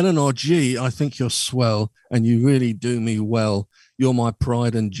Eleanor G. I think you're swell, and you really do me well. You're my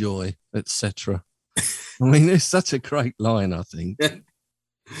pride and joy, etc. I mean, it's such a great line. I think.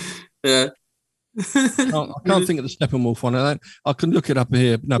 Yeah. I can't think of the Steppenwolf one. I can look it up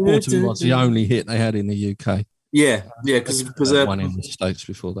here. No, Born to Be Wild's the only hit they had in the UK. Yeah, because one in the States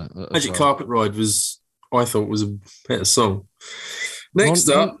before that. Magic Carpet Ride I thought was a better song. Next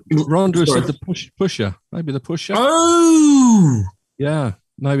up, Rhonda said the Pusher. Maybe the Pusher. Oh, yeah,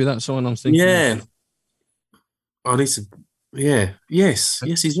 maybe that's the one I'm thinking. Yeah, I need to. Yeah, yes,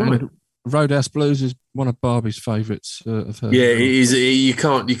 he's right. Roadhouse Blues is one of Barbie's favourites of her. Yeah, it is. You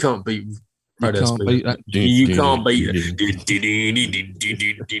can't beat. You can't beat that. You can't beat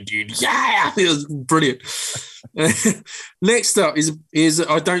it. Yeah, it was brilliant. Next up is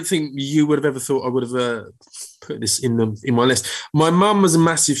I don't think you would have ever thought I would have put this in my list. My mum was a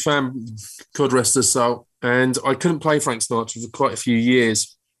massive fan, God rest her soul, and I couldn't play Frank Sinatra for quite a few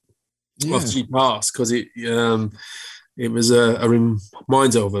years after she passed because it was a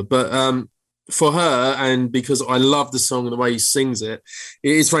reminder of her. But for her, and because I love the song and the way he sings it,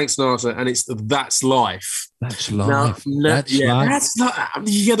 it is Frank Sinatra, and it's That's Life. That's life. That's life.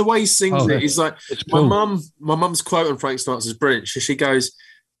 Yeah, the way he sings it is like cool. my mum's quote on Frank Sinatra is brilliant. She goes,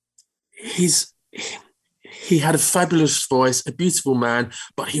 he had a fabulous voice, a beautiful man,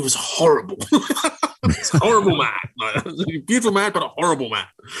 but he was horrible. He's a horrible man. Like, a beautiful man, but a horrible man.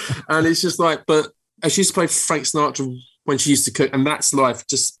 And it's just like, but she used to play Frank Sinatra when she used to cook, and That's Life.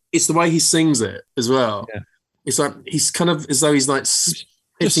 Just it's the way he sings it as well. Yeah. It's like he's kind of as though he's like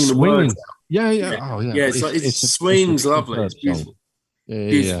pitching the words out. Yeah. Oh, yeah. Yeah, it swings lovely. It's beautiful.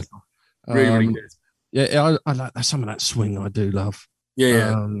 Yeah. Really good. Yeah, I like some of that swing. I do love.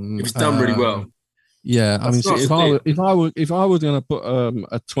 Yeah. It was done really well. Yeah, I mean, if I were going to put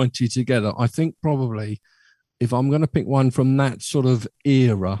a 20 together, I think probably if I'm going to pick one from that sort of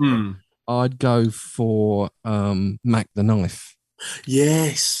era, I'd go for Mac the Knife.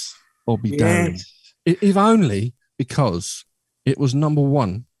 Yes. Bobby Darin. If only because it was number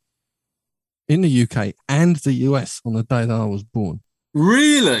one in the UK and the US on the day that I was born.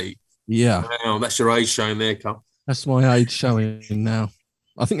 Really? Yeah. Wow, that's your age showing there, Carl. That's my age showing now.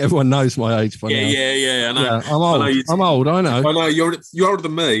 I think everyone knows my age by now. Yeah, I know. Yeah, I'm old, I know. I know, you're older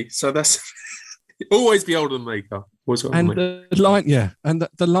than me, so that's... Always be older than me, Carl. And the line, and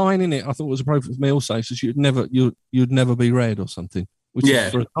the line in it, I thought was appropriate for me also, so you'd never be red or something. Which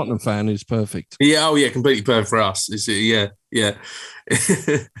is, for a Tottenham fan, is perfect. Yeah, completely perfect for us. Yeah.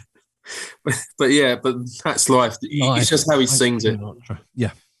 but That's Life. It's just how he sings it.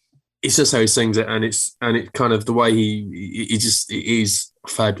 Yeah, it's just how he sings it, and it kind of the way it is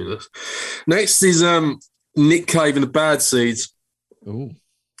fabulous. Next is Nick Cave and the Bad Seeds.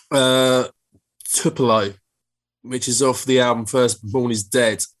 Oh, Tupelo, which is off the album First Born Is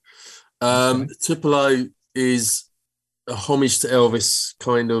Dead. Tupelo is a homage to Elvis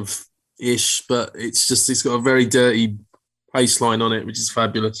kind of ish, but it's got a very dirty bass line on it, which is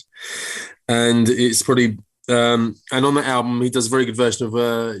fabulous. And it's probably and on that album he does a very good version of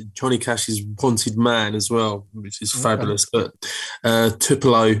Johnny Cash's Wanted Man as well, which is fabulous. But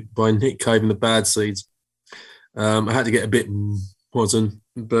Tupelo by Nick Cave and the Bad Seeds. I had to get a bit modern,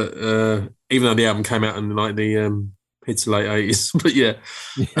 but even though the album came out in like the mid to late 80s, but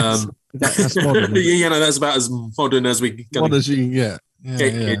that's modern. That's about as modern as we can get today.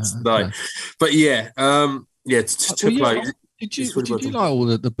 But Tupelo. Did you like all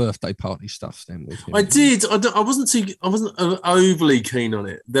the birthday party stuff then? With him? I did. I wasn't overly keen on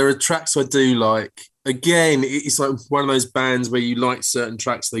it. There are tracks I do like. Again, it's like one of those bands where you like certain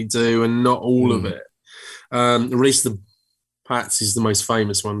tracks they do and not all of it. Release the Pats is the most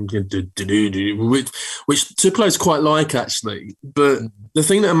famous one, which Tupelo's quite like actually. But the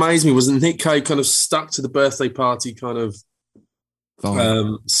thing that amazed me was that Nick Cave kind of stuck to the birthday party kind of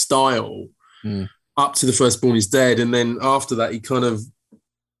style up to the First Born Is Dead, and then after that he kind of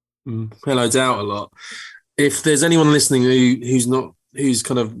mellowed out a lot. If there's anyone listening who's not who's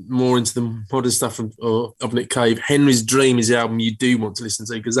kind of more into the modern stuff of Nick Cave, Henry's Dream is the album you do want to listen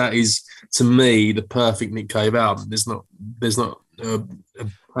to, because that is, to me, the perfect Nick Cave album. There's not a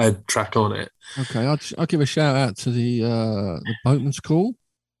bad track on it. Okay, I'll give a shout out to the Boatman's Call.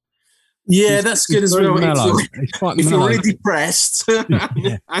 Yeah, that's good as well. It's quite if mellow. you're really depressed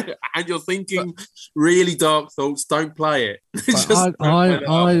and you're thinking really dark thoughts, don't play it.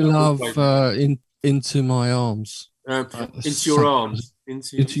 I love Into My Arms. Into Your Arms.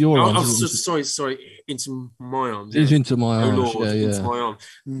 Into Your Arms. Sorry. Into My Arms. It's Into My Arms. Lord, yeah. Into My Arms.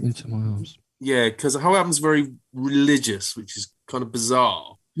 Into My Arms. Yeah, because the whole album's very religious, which is kind of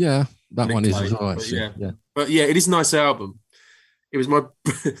bizarre. Yeah, that Nick one is Cave, as well. But yeah, it is a nice album. It was my.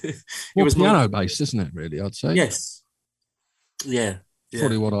 Piano based, isn't it? Really, I'd say. Yes. Yeah.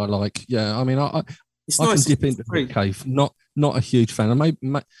 Probably what I like. Yeah, I mean, I nice. can dip into Nick Cave. Not a huge fan.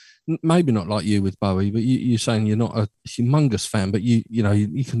 Maybe not like you with Bowie, but you're saying you're not a humongous fan, but you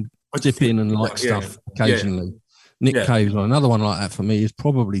can dip in and like stuff occasionally. Nick Cave's one. Another one like that for me is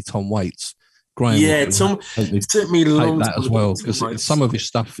probably Tom Waits. Graham. Yeah, Tom. It took me long that as well, because some of his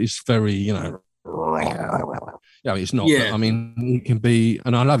stuff is very, it's not. Yeah. But, I mean, it can be,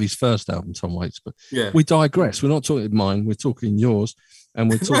 and I love his first album, Tom Waits. But we digress. We're not talking mine. We're talking yours, and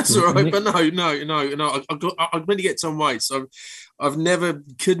we're talking. That's all right. But no. I'm going to get Tom Waits. I've never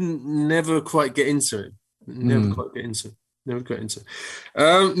quite get into it. Never quite get into it.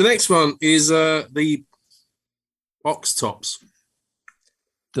 The next one is the Ox Tops.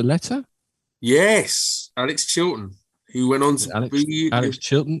 The Letter. Yes, Alex Chilton, who went on to Alex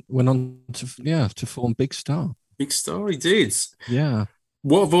Chilton went on to form Big Star. Big Star, he did. Yeah.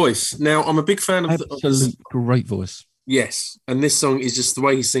 What a voice. Now, I'm a big fan of absolute great voice. Yes, and this song is just the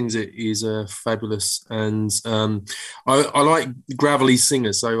way he sings it is fabulous, and I like gravelly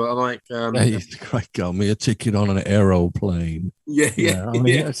singers, so I like. He's a great guy. Me a ticket on an aeroplane. Yeah. I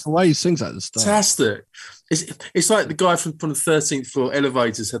mean, it's the way he sings at the start. Fantastic. It's like the guy from the 13th floor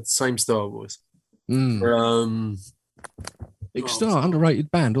elevators had the same style voice. Big Star,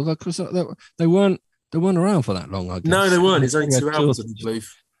 underrated band, although because they weren't around for that long. I guess. No, they weren't. It's only 2 albums, I believe.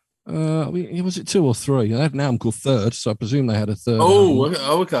 Was it 2 or 3? They have an album called Third, so I presume they had a third.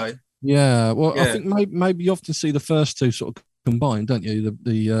 Okay. Yeah, well, I think maybe you often see the first 2 sort of combined, don't you?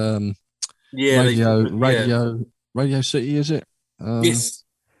 Radio City, is it? Yes.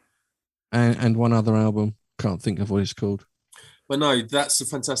 And one other album, can't think of what it's called. But no, that's a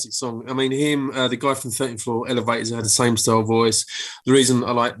fantastic song. I mean, him, the guy from 13th Floor Elevators, had the same style voice. The reason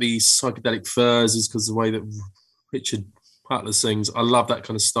I like the Psychedelic Furs is because the way that Richard Butler sings, I love that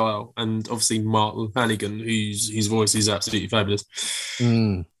kind of style. And obviously Mark Lanigan, his voice is absolutely fabulous.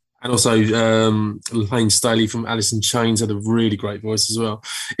 And also Lane Staley from Alice in Chains had a really great voice as well.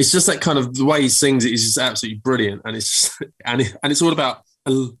 It's just that kind of, the way he sings it is just absolutely brilliant. And it's just, and it's all about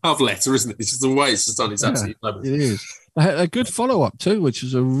a love letter, isn't it? It's just the way it's just done. It's absolutely fabulous. It is. They had a good follow-up too, which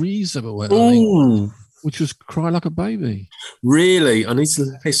was a reasonable one, which was Cry Like a Baby. Really? I need to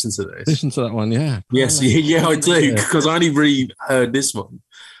listen to this. Listen to that one, yeah. Yes, I do, because I only really heard this one.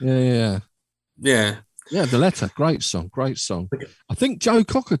 Yeah. Yeah, The Letter, great song. Okay. I think Joe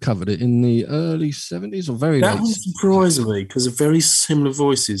Cocker covered it in the early 70s or very late. That would surprise me, because they're very similar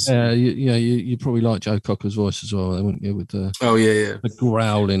voices. You probably like Joe Cocker's voice as well, wouldn't you? With the the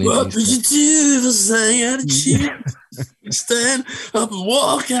growling. What would you do if I sang out of tune? Stand up and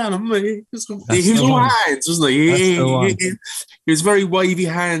walk out of me. He was all hands, wasn't he? He was very wavy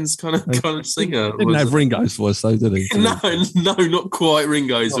hands kind of singer. Didn't have Ringo's voice though, did he? No, not quite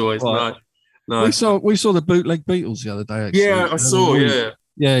Ringo's voice. Quite. No. We saw the Bootleg Beatles the other day. Actually. Yeah, I saw.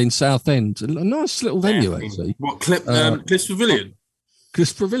 Yeah, in Southend, a nice little venue actually. What Cliff's Pavilion?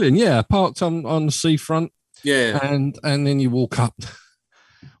 Cliff's Pavilion, yeah, parked on the seafront. Yeah, and then you walk up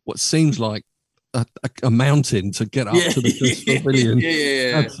what seems like a mountain to get up to the Cliff's Pavilion.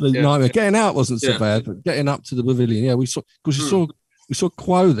 Absolute nightmare. Getting out wasn't so bad, but getting up to the pavilion, we saw because we saw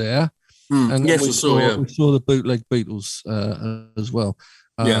Quo there, and yes, we saw the Bootleg Beatles as well.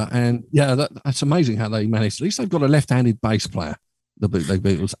 That's amazing how they managed. At least they've got a left-handed bass player, the Bootleg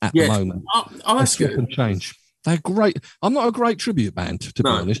Beatles, at the moment. That's good. And change. They're great. I'm not a great tribute band, to be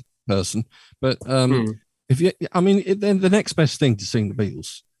honest, person, but then the next best thing to sing the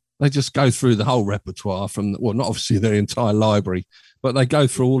Beatles, they just go through the whole repertoire from not obviously their entire library, but they go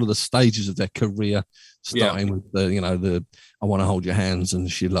through all of the stages of their career, starting with the I Want to Hold Your Hands and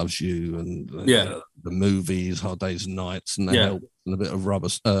She Loves You, and the movies, Hard Days and Nights, and the Help, and a bit of Rubber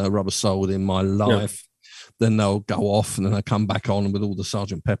Soul Within My Life. Then they'll go off, and then they come back on with all the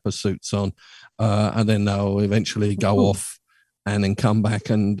Sgt. Pepper suits on, and then they'll eventually go off, and then come back,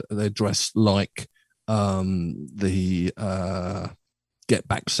 and they're dressed like the get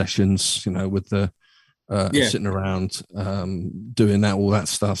back sessions, with the sitting around doing that, all that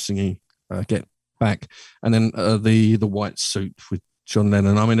stuff, singing Get Back, and then the white suit with John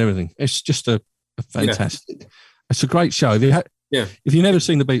Lennon. I mean, everything. It's just a fantastic. It's a great show. If you've never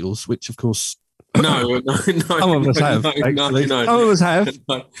seen the Beatles, which of course no, some of us have. Actually, some of us have.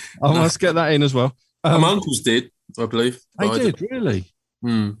 I must get that in as well. My uncles did, I believe. They did, really.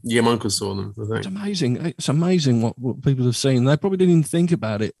 Yeah, my uncle saw them, I think. It's amazing. It's amazing what people have seen. They probably didn't even think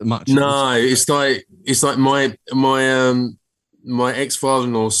about it much. No, it's like my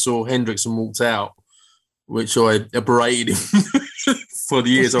ex-father-in-law saw Hendrix and walked out, which I berated him for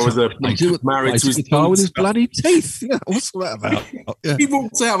the years I was married to his guitar with his bloody teeth. Yeah, what's that about? Yeah. He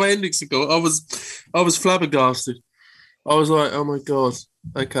walked out with Hendrix. I was flabbergasted. I was like, oh my God,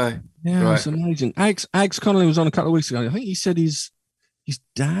 okay. Yeah, right. It's amazing. Ags Connolly was on a couple of weeks ago. I think he said his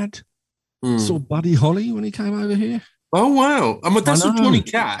dad saw Buddy Holly when he came over here. Oh wow! That's with Johnny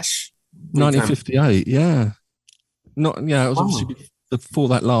Cash. 1958. Yeah. It was obviously before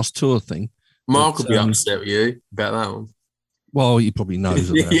that last tour thing. Mark will be upset with you about that one. Well, he probably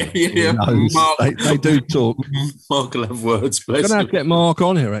knows. Yeah. Knows. Mark, they do talk. Mark will have words. We're going to have to get Mark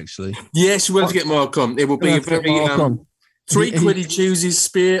on here, actually. Yes, we're going to get Mark on. It will be a very £3 he chooses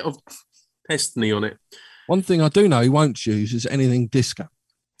Spear of Destiny on it. One thing I do know he won't choose is anything disco.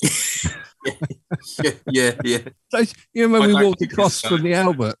 yeah. So, you remember we walked across from the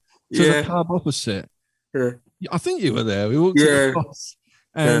Albert to the pub opposite? Yeah. I think you were there. We walked across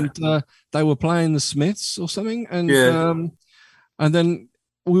and they were playing the Smiths or something. And then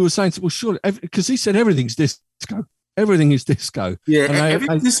we were saying, well, surely, because he said everything's disco. Everything is disco. Yeah,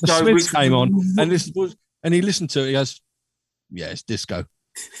 and the Smiths came on and he listened to it. He goes, yeah, it's disco.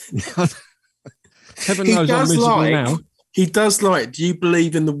 Heaven knows I'm miserable now. He does Do You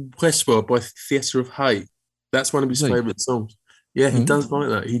Believe in the Westworld by Theatre of Hate? That's one of his favourite songs. Yeah, he does like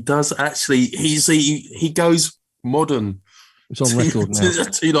that. He does actually. He goes modern. It's on record now.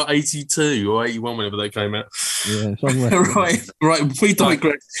 To like 82 or 81, whenever they came out. Yeah, it's on record. right. We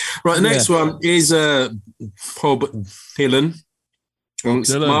digress. Right, the next one is Bob Dylan.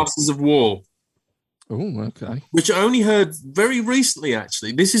 Masters of War. Oh, okay. Which I only heard very recently,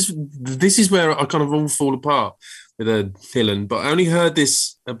 actually. This is where I kind of all fall apart with Dylan. But I only heard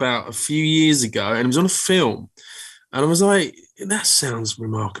this about a few years ago, and it was on a film. And I was like, that sounds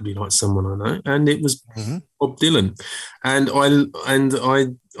remarkably like someone I know. And it was Bob Dylan. And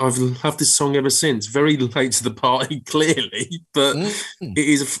I've loved this song ever since. Very late to the party, clearly. But it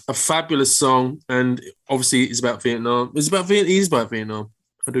is a fabulous song. And obviously it's about Vietnam. It is about Vietnam.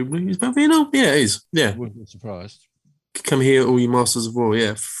 I do believe it's about Vietnam. Yeah, it is. Yeah. Wouldn't be surprised. Come here, all you Masters of War.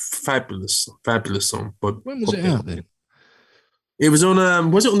 Yeah. Fabulous song. But when was it out then? It was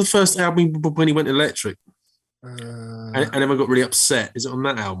on, was it on the first album when he went electric? And everyone got really upset. Is it on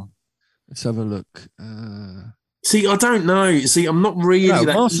that album? Let's have a look. See, I don't know. See, I'm not really.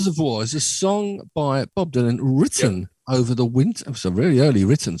 Masters of War is a song by Bob Dylan written over the winter. It was a really early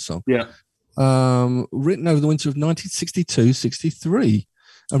written song. Yeah. Written over the winter of 1962-63.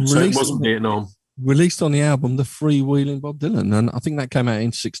 And so it wasn't Vietnam. Released on the album The Freewheeling Bob Dylan. And I think that came out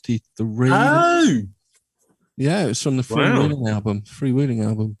in 63. Oh! Yeah, it was from the Freewheeling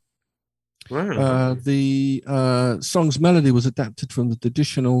album. Wow. The song's melody was adapted from the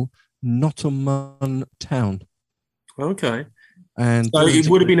traditional Nottamun town. Okay. And so it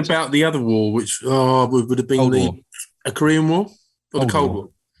would have been about the other war, which would have been a Korean War or the Cold War.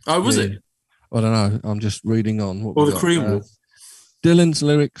 Oh, was it? I don't know. I'm just reading on. Or the Korean War. Dylan's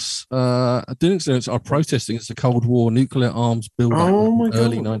lyrics are protesting against the Cold War nuclear arms build-up in the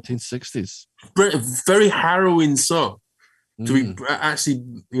early 1960s. Very harrowing song. To be actually,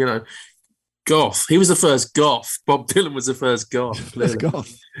 goth. He was the first goth. Bob Dylan was the first goth.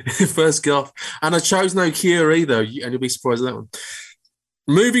 First goth. And I chose No Cure either, and you'll be surprised at that one.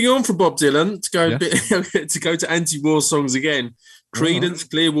 Moving on from Bob Dylan to go to anti-war songs again. Creedence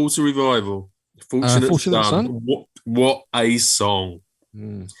Clearwater Revival. Fortunate Son. What a song.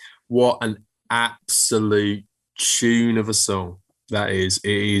 What an absolute tune of a song that is. It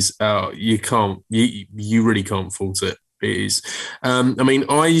is. You really can't fault it. It is.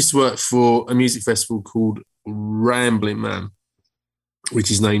 I used to work for a music festival called Ramblin' Man, which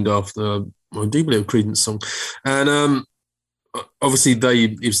is named after, I do believe, a Creedence song. And obviously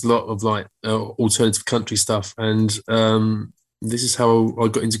it was a lot of like alternative country stuff. And this is how I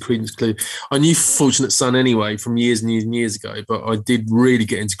got into Creedence Clear. I knew Fortunate Son anyway from years and years and years ago, but I did really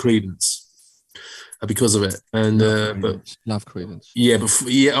get into Creedence because of it. And love Creedence. Yeah,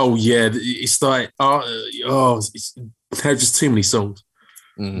 it's like there's just too many songs.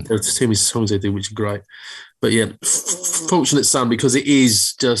 There's too many songs they do, which are great. But yeah, Fortunate Son, because it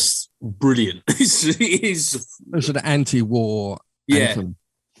is just brilliant. It is. It's an anti-war anthem.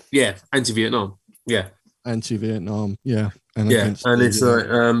 Yeah, anti-Vietnam. Yeah. Anti-Vietnam, yeah. And it's like,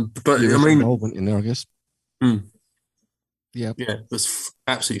 but I mean, involvement in there, I guess. Yeah, that's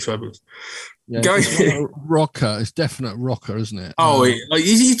absolutely fabulous. Yeah, it's rocker. It's definite rocker, isn't it? Oh,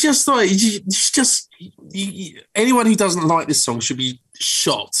 anyone who doesn't like this song should be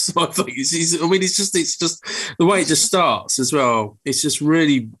shot. I think it's just the way it just starts as well. It's just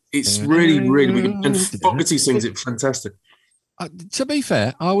really good. And Fogerty sings it fantastic. To be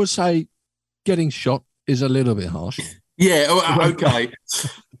fair, I would say getting shot is a little bit harsh. Yeah. Okay.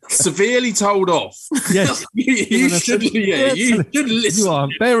 Severely told off. Yes. you should listen. You are a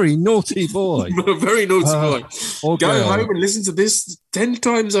very naughty boy. A very naughty boy. Go home and listen to this 10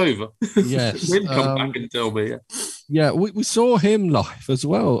 times over. Yes. Then come back and tell me. Yeah, we saw him live as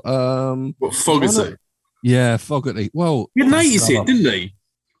well. Fogerty? Yeah, Fogerty. Well, he had an 80s hit, didn't he?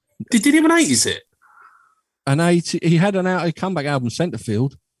 Did he have an 80s hit? He had a comeback album,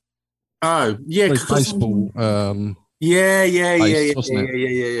 Centerfield. Oh, yeah. Baseball. Yeah.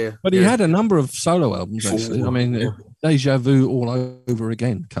 But he had a number of solo albums, actually. I mean, Deja Vu All Over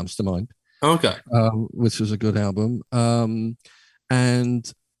Again comes to mind. Okay. Which was a good album. And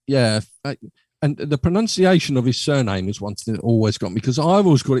the pronunciation of his surname is one thing that always got me, because I've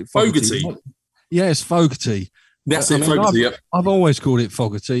always called it Fogerty. Yes, Fogerty. That's it, Fogerty, I've always called it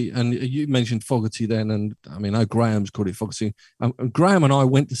Fogerty, and you mentioned Fogerty then, and I mean, Graham's called it Fogerty. Graham and I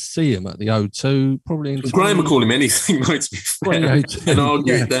went to see him at the O2, probably in Graham would call him anything, right, to be fair, and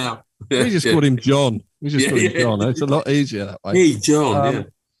argue it down. We just called him John. It's a lot easier that way. Hey, John,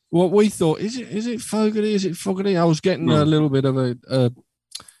 What we thought, is it Fogerty? Is it Fogerty? I was getting a little bit of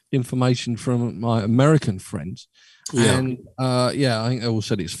information from my American friends. And I think they all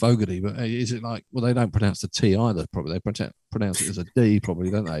said it's Fogerty, but is it like, well, they don't pronounce the T either, probably. They pronounce it as a D,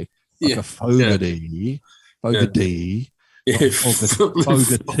 probably, don't they? Like a Fogerty. Fogerty.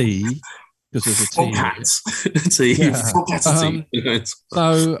 Fogerty. Because there's a T.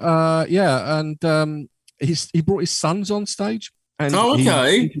 He brought his sons on stage. And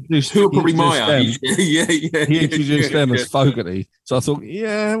who are probably my age. He introduced them as Fogerty. So I thought,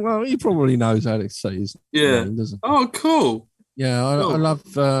 he probably knows how to say his name, doesn't he? Oh, cool. Yeah, I love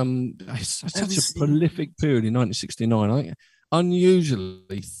it's such a prolific period in 1969. I think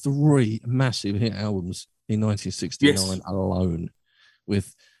unusually 3 massive hit albums in 1969 alone,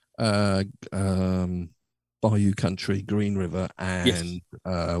 with Bayou Country, Green River, and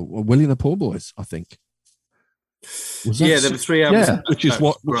Willie and the Poor Boys, I think. There were 3 albums. Yeah, which is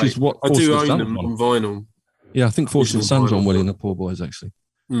what I do own them on vinyl. Yeah, I think Fortunate Son's on Willie and the Poor Boys, actually.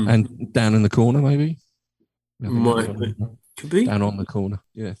 And Down in the Corner, maybe. Could be. Down on the Corner,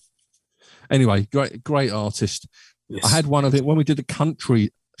 yeah. Anyway, great artist. Yes. I had one of it when we did a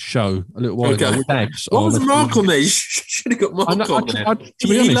country show a little while ago with Dags. What was Mark on there? You should have got Mark on there.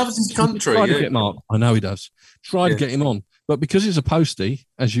 He loves his country. To get Mark. I know he does. Tried to get him on. But because he's a postie,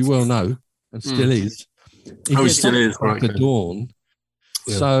 as you well know, and still is, he still is right at dawn.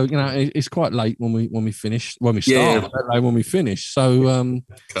 Yeah. So it's quite late when we finish. When we start, when we finish. So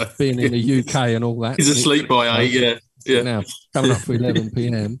being in the UK and all that, he's asleep by 8. Yeah. Now coming up for 11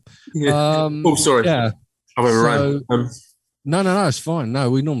 p.m. Sorry. Yeah. I overran. No, it's fine. No,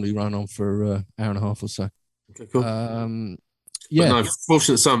 we normally run on for an hour and a half or so. Okay, cool. But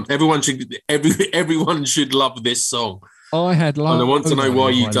Fortunate Son. Everyone should love this song. I had and I want to know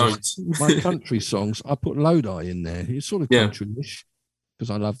why you don't. My country songs, I put Lodi in there. It's sort of country-ish, because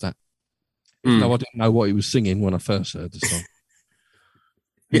I love that. Though I didn't know what he was singing when I first heard the song.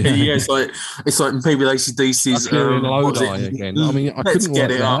 It's like maybe AC/DC's Lodi again. I mean, I couldn't get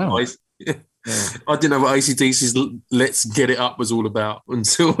work it up. out. I didn't know what AC/DC's "Let's Get It Up" was all about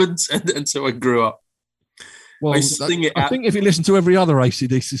until I grew up. Well, I think if you listen to every other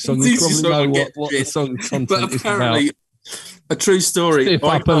AC/DC song, you probably know what the song content but apparently, is about. A true story. Stiff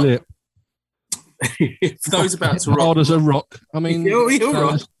upper lip. For those about to rock, hard as a rock. I mean, you're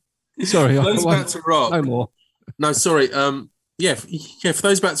right. Sorry, those about to rock. No more. No, sorry. For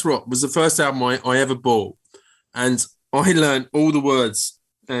those about to rock was the first album I ever bought, and I learned all the words.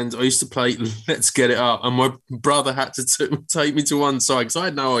 And I used to play "Let's Get It Up," and my brother had to take me to one side because I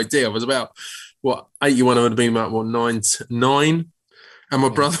had no idea. I was about 81. I would have been about 9, and my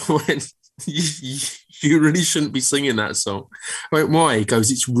brother went, "You really shouldn't be singing that song." I went, "Why?" He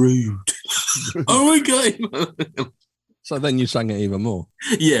goes, "It's rude." Oh, okay. So then you sang it even more.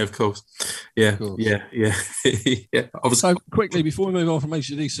 Yeah, of course. Yeah, yeah. So quickly before we move on from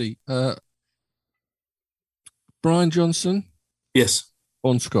AC/DC, Brian Johnson. Yes.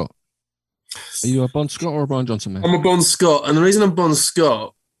 Bon Scott. Are you a Bon Scott or a Brian Johnson man? I'm a Bon Scott, and the reason I'm Bon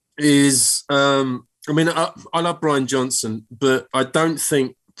Scott is, I love Brian Johnson, but I don't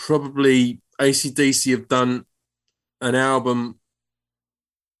think probably AC/DC have done an album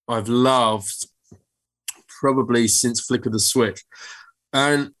I've loved probably since Flick of the Switch.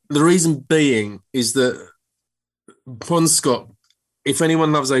 And the reason being is that Bon Scott, if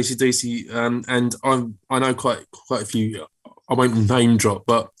anyone loves AC/DC, and I know quite a few, I won't name drop,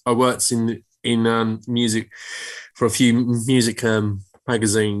 but I worked in music for a few music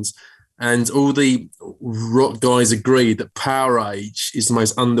magazines, and all the rock guys agreed that Power Age is the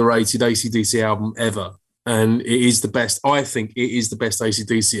most underrated AC/DC album ever. And it is the best. I think it is the best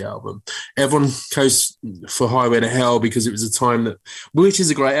AC/DC album. Everyone goes for Highway to Hell because it was a time that, which is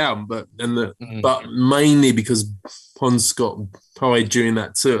a great album, but mainly because Bon Scott played during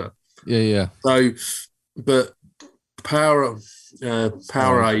that tour. Yeah. So, but Power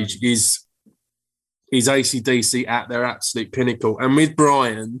Age is AC/DC at their absolute pinnacle. And with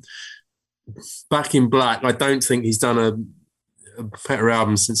Brian, Back in Black, I don't think he's done a better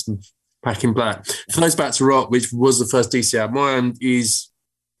album since Back in Black. Flows Back to Rock, which was the first DC album, mine is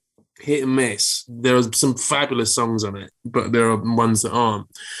hit and miss. There are some fabulous songs on it, but there are ones that aren't.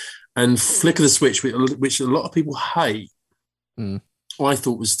 And Flick of the Switch, which a lot of people hate, I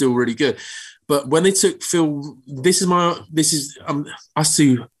thought was still really good. But when they took Phil, us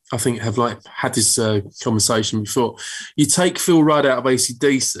two, I think, have had this conversation before. You take Phil Rudd out of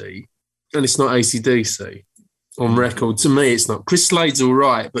AC/DC, and it's not AC/DC. On record, to me, it's not. Chris Slade's all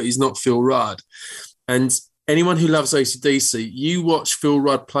right, but he's not Phil Rudd. And anyone who loves AC/DC, you watch Phil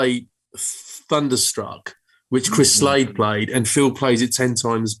Rudd play Thunderstruck, which Chris Slade played, and Phil plays it 10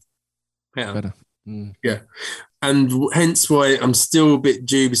 times better. Yeah. And hence why I'm still a bit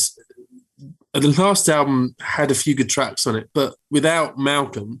dubious. The last album had a few good tracks on it, but without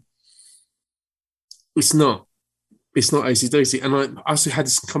Malcolm, it's not AC/DC. And I also had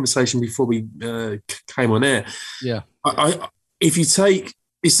this conversation before we came on air. Yeah. If you take,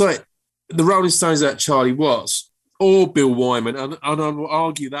 it's like the Rolling Stones out Charlie Watts or Bill Wyman, and I will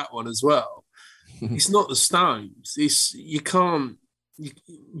argue that one as well. It's not the Stones.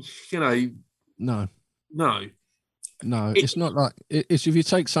 No, it's not like it's. If you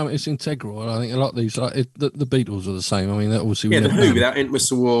take something, it's integral. I think a lot of these, the Beatles are the same. I mean, that obviously the Who without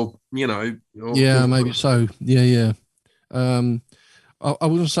Entwistle or maybe so. Yeah. I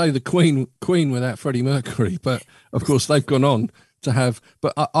wouldn't say the Queen without Freddie Mercury, but of course they've gone on to have.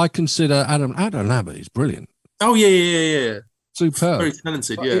 But I consider Adam Lambert is brilliant. Oh yeah. Superb, very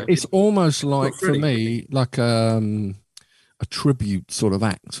talented. But yeah, it's almost like for me like a tribute sort of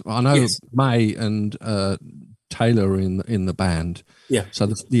act. I know May and Taylor in the band, so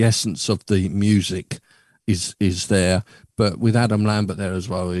the essence of the music is there, but with Adam Lambert there as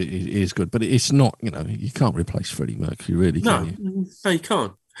well, it is good. But it's not, you can't replace Freddie Mercury, really, can you? No, you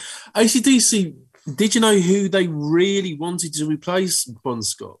can't. AC/DC, did you know who they really wanted to replace Bon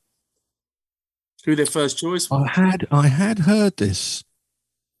Scott? Who their first choice was? I had heard this.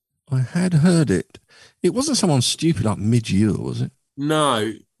 I had heard it. It wasn't someone stupid like Midge-Ure, was it?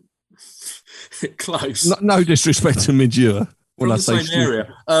 No. Close. No disrespect to Midge-Ure. From the same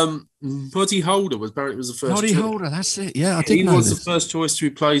area. Buddy Holder was apparently the first. Buddy Holder, that's it. Yeah, I did know he was this. the first choice to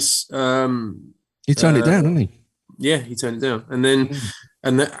replace. He turned it down, didn't he? Yeah, he turned it down, and then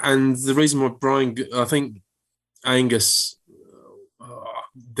and the reason why Brian, I think Angus,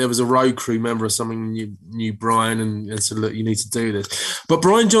 there was a road crew member or something knew Brian and said, look, you need to do this. But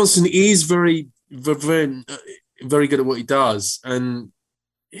Brian Johnson is very, very, very good at what he does, and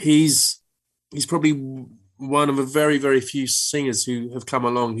he's probably one of a very, very few singers who have come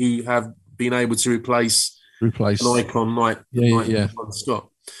along who have been able to replace an icon like Bon Scott.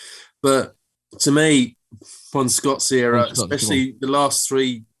 But to me, Bon Scott's era, especially the last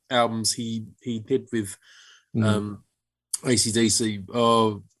 3 albums he did with AC/DC,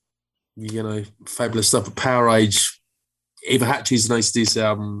 fabulous stuff. But Power Age, Eva Hatch's an AC/DC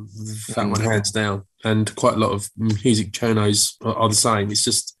album, that one hands down. And quite a lot of music chonos are the same. It's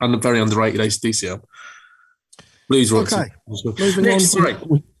just a very underrated AC/DC album. Blues Rocks. Okay. Moving on. Sorry.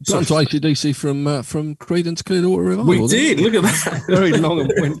 We've gone to AC/DC from Creedence Clearwater Revival. We did. Look at that. Very long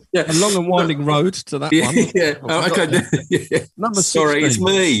and winding road to that one. Yeah. Okay. Number 16. Sorry, it's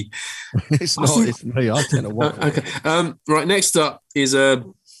me. It's not. It's me. I don't know what. Okay. Right. Next up is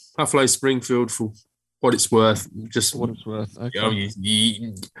Buffalo Springfield for what it's worth. Just what it's worth. Okay. I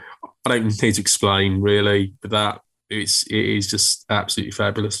don't need to explain really, but that it is just absolutely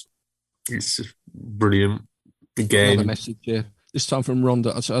fabulous. It's just brilliant. Again, another message here. This time from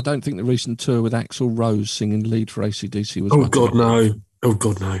Rhonda. I don't think the recent tour with Axl Rose singing lead for AC/DC was. Oh God, no! Oh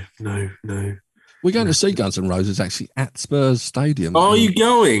God, no. We're going to see Guns N' Roses actually at Spurs Stadium. Are you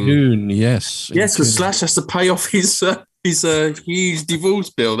going? June, yes. Yes, because Slash has to pay off his huge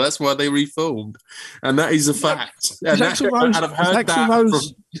divorce bill. That's why they reformed, and that is a fact. Is Axl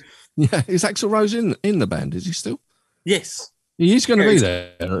Rose? Yeah, is Axl Rose in the band? Is he still? Yes, he's going to be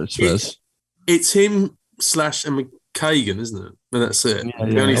there at Spurs. It's him, Slash, and McKagan, isn't it? And that's it. Yeah,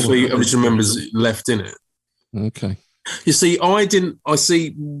 the only three original members left in it. Okay. You see, I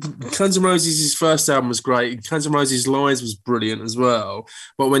see Guns N' Roses' first album was great. Guns N' Roses' Lies was brilliant as well.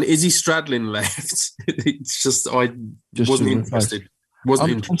 But when Izzy Stradlin left, it's just wasn't interested.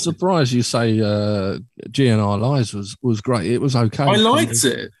 I'm surprised you say GNR Lies was great. It was okay. I liked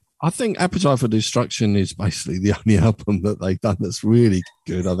it. I think Appetite for Destruction is basically the only album that they've done that's really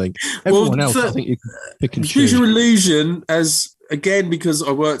good. I think everyone else, I think you can pick and choose. Choose Your Illusion, again, because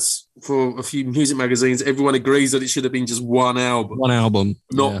I worked for a few music magazines, everyone agrees that it should have been just one album,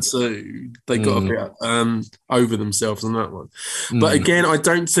 not two. They got a bit over themselves on that one. But again, I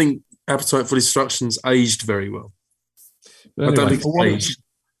don't think Appetite for Destruction's aged very well. Anyway, I don't think it's aged.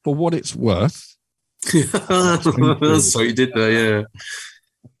 For what it's worth. That's what you did there, yeah.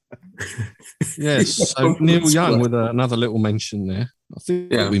 Yes, so Neil Young with another little mention there. I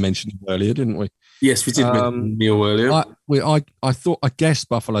think we mentioned him earlier, didn't we? Yes, we did mention Neil earlier. I guessed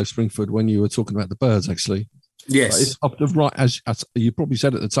Buffalo Springfield when you were talking about the Byrds, actually. Yes. But it's of the right, as you probably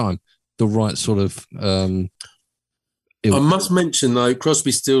said at the time, the right sort of... I must mention, though,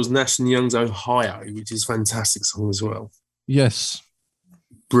 Crosby, Stills, Nash and Young's Ohio, which is a fantastic song as well. Yes.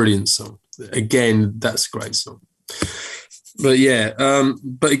 Brilliant song. Again, that's a great song. But yeah,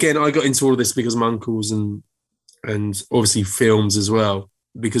 but again, I got into all of this because of my uncles and obviously films as well.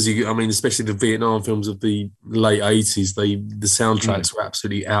 Because especially the Vietnam films of the late 80s, the soundtracks were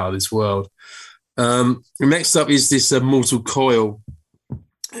absolutely out of this world. Next up is this Mortal Coil,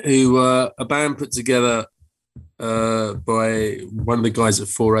 who a band put together by one of the guys at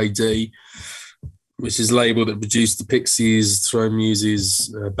 4AD, which is a label that produced the Pixies, Throne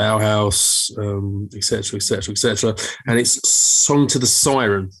Muses, Bauhaus, etc., etc., etc. And it's Song to the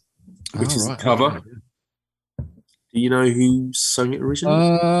Siren, which is a cover. Do you know who sung it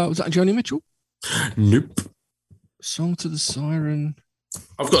originally? Was that Joni Mitchell? Nope. Song to the Siren.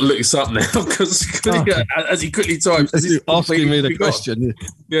 I've got to look this up now because as he quickly types, asking me the question.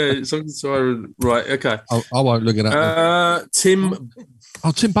 Yeah, Song to the Siren. Right. Okay. I won't look it up. Tim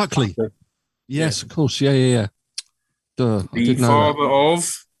Buckley. Yes, of course. Yeah. The father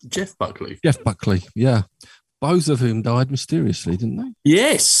of Jeff Buckley. Jeff Buckley, yeah. Both of whom died mysteriously, didn't they?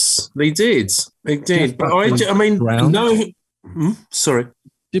 Yes, they did. They did. But no. Sorry.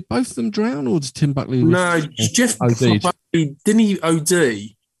 Did both of them drown, or did Tim Buckley? No, Jeff Buckley, didn't he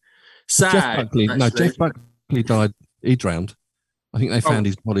OD? Sad. Jeff Buckley died. He drowned. I think they found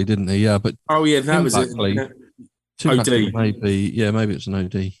his body, didn't they? Yeah, but that Tim was Buckley, it. Tim OD. Buckley maybe it's an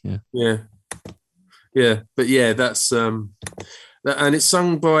OD. Yeah. But yeah, that's and it's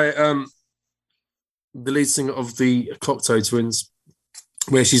sung by the lead singer of the Cocteau Twins,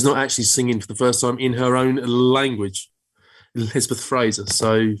 where she's not actually singing for the first time in her own language, Elizabeth Fraser.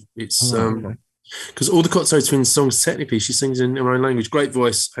 So it's because all the Cocteau Twins songs, technically, she sings in her own language. Great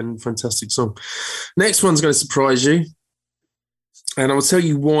voice and fantastic song. Next one's going to surprise you, and I will tell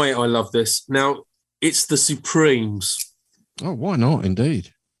you why I love this. Now, it's the Supremes. Oh, why not?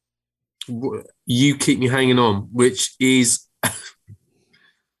 Indeed. You Keep Me Hanging On, which is...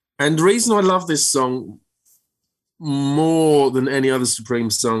 And the reason I love this song more than any other Supreme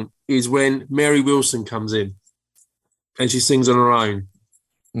song is when Mary Wilson comes in and she sings on her own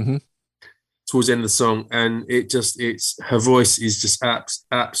towards the end of the song, and her voice is just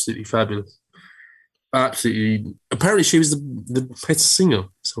absolutely fabulous. Absolutely. Apparently, she was the better singer,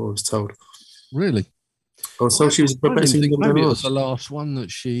 so I was told. Really? I was told she was the better singer. Maybe it was the last one that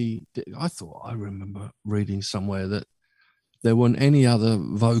she did. I remember reading somewhere that there weren't any other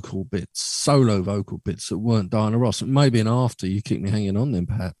solo vocal bits that weren't Diana Ross. Maybe an after You Keep Me Hanging On then,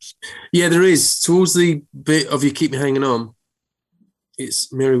 perhaps. Yeah, there is. Towards the bit of You Keep Me Hanging On,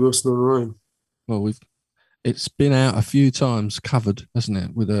 it's Mary Wilson on her own. Well, it's been out a few times covered, hasn't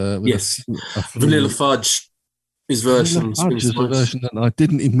it? With yes. Vanilla Fudge is version. Vanilla Fudge is a version that I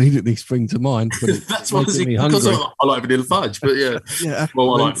didn't immediately spring to mind. But that's why because I like Vanilla Fudge, but yeah. Yeah.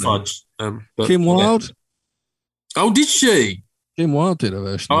 Well, I like Fudge. Kim Wilde? Yeah. Oh, did she? Kim Wilde did a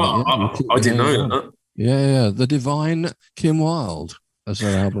version. I didn't know that. Yeah. The Divine Kim Wilde, as her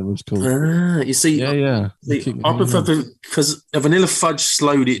album was called. You see, I prefer because Vanilla Fudge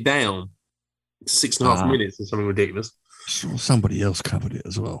slowed it down to 6.5 minutes or something ridiculous. Sure, somebody else covered it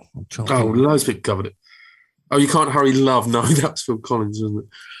as well. Loads of people covered it. Oh, You Can't Hurry Love. No, that was Phil Collins, wasn't it?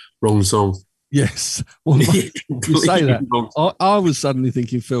 Wrong song. Yes. Well, you say that. I was suddenly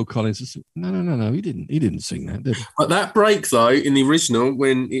thinking Phil Collins. No. He didn't sing that, did he? But that break, though, in the original,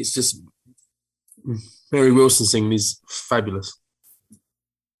 when it's just Mary Wilson singing, is fabulous.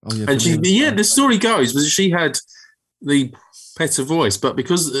 Oh, yeah, and the story goes was she had the better voice, but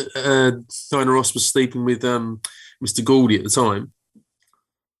because Diana Ross was sleeping with Mr. Gordy at the time,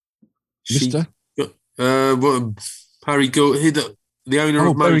 Barry Gordy, the owner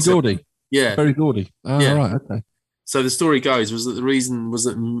of Barry Gordy. Yeah. Very Gordy. Oh, yeah. Right, okay. So the story goes was that the reason was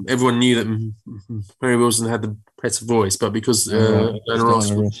that everyone knew that Mary Wilson had the better voice, but because Diana Ross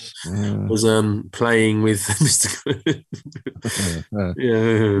was playing with Mr.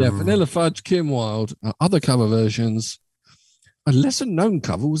 Yeah, Vanilla Fudge, Kim Wilde, other cover versions. A lesser-known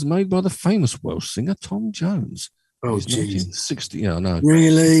cover was made by the famous Welsh singer Tom Jones. Oh, jeez. 1960, yeah, I know.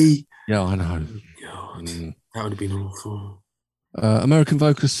 Really? Yeah, I know. God, that would have been awful. American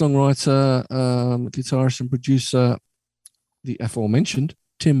vocalist, songwriter, guitarist and producer, the aforementioned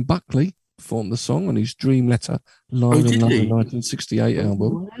Tim Buckley performed the song on his Dream Letter Live in London 1968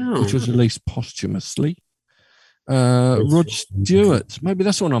 album, which was released posthumously. Rod Stewart, maybe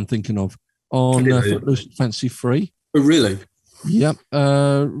that's what I'm thinking of, on Footloose Fancy Free. Oh, really? Yep.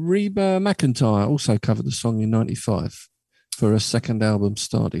 Reba McEntire also covered the song in 95 for a second album,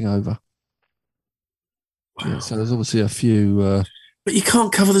 Starting Over. Wow. Yeah, so there's obviously a few... but you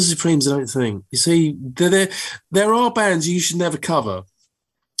can't cover the Supremes, I don't think. You see, there are bands you should never cover.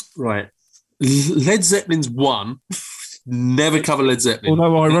 Right. Led Zeppelin's one. Never cover Led Zeppelin.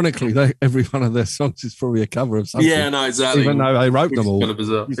 Although, ironically, every one of their songs is probably a cover of something. Yeah, no, exactly. Even though they wrote them all. Kind of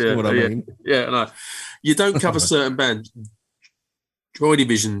bizarre. You know what I mean? Yeah, no. You don't cover certain bands. Joy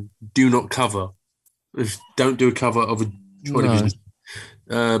Division, do not cover. Don't do a cover of a Joy Division.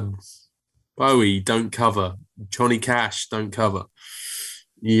 Bowie, don't cover. Johnny Cash, don't cover.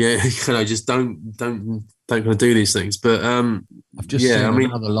 Yeah, just don't kind of do these things. But I've just seen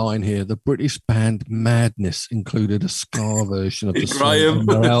another line here. The British band Madness included a ska version of the song on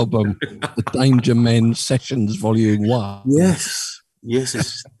their album, The Danger Men Sessions Volume 1. Yes, this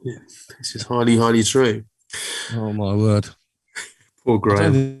is highly, highly true. Oh my word. Poor Graham. I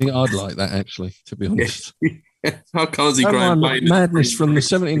don't think I'd like that, actually, to be honest. I can't see Graham playing Madness from the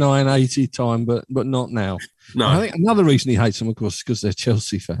 79-80 time, but not now. No, I think another reason he hates them, of course, is because they're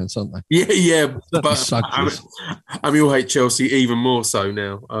Chelsea fans, aren't they? Yeah. But we all hate Chelsea even more so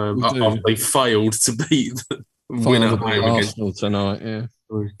now. After they failed to beat the winner Arsenal tonight. Yeah.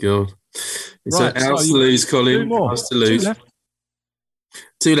 Oh God. So ours to lose, Colin. Ours to lose.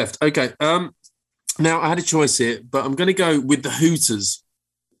 Two left. Okay. Now I had a choice here, but I'm going to go with the Hooters.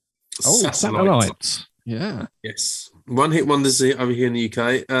 Satellites. Yeah. Yes. One hit wonders over here in the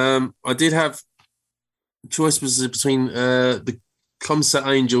UK. I did have choice was between the Concert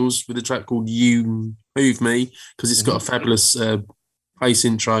Angels with a track called You Move Me, because it's got a fabulous bass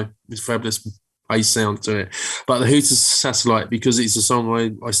intro with fabulous bass sound to it. But the Hooters Satellite, because it's a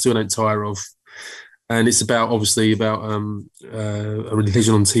song I still don't tire of. And it's obviously about a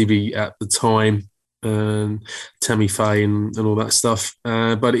religion on TV at the time. Tammy Faye and all that stuff,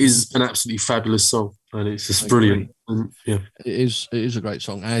 but it is an absolutely fabulous song, and it's just brilliant. And, yeah, it is a great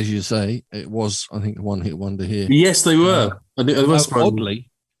song, as you say. It was, I think, a one-hit wonder here. Yes, they were.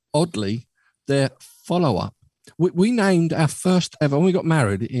 Oddly, their follow-up. We named our first ever when we got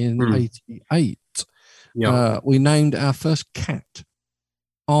married in '88. Yeah, we named our first cat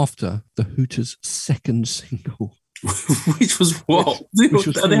after the Hooters' second single. Which was what?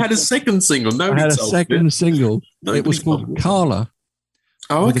 They had a second single. Nobody had a second single. It was called Carla.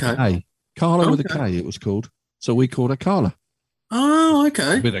 Oh, okay. Carla with a K, it was called. So we called her Carla. Oh,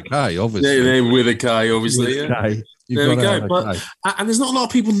 okay. With a K, obviously. Yeah, with a K, obviously. With a K. There we go. And there's not a lot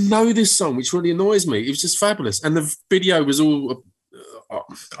of people know this song, which really annoys me. It was just fabulous. And the video was all...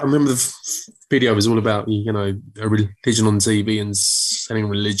 I remember the video was all about, a religion on TV and selling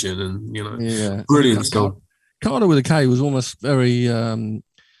religion and, brilliant song. Carla with a K was almost very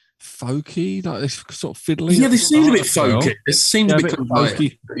folky, like this sort of fiddly. Yeah, they seemed a bit folky. It seemed a bit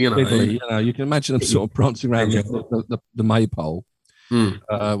folky, fiddly. You can imagine them sort of prancing around the maypole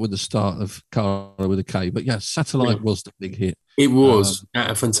with the start of Carla with a K. But yeah, Satellite was the big hit. It was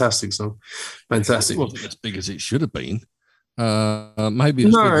a fantastic song. Fantastic. It wasn't as big as it should have been. Maybe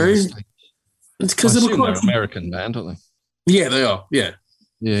it's because they're an American band, aren't they? Yeah, they are. Yeah.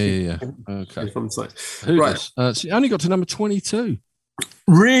 Yeah. Okay. Right. So it only got to number 22.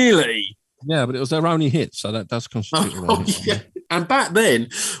 Really? Yeah, but it was their only hit, so that does constitute a hit. Yeah. And back then,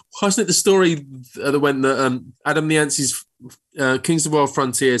 wasn't it the story that went that Adam the Ants's Kings of the Wild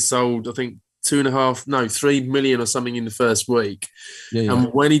Frontier sold, I think, 3 million or something in the first week. Yeah.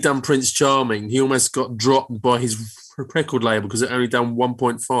 And when he done Prince Charming, he almost got dropped by his record label because it only done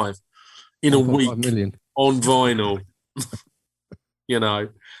 1.5 in a week million on vinyl. You know,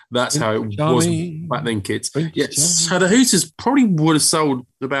 that's how it was back then, kids. Yes, so the Hooters probably would have sold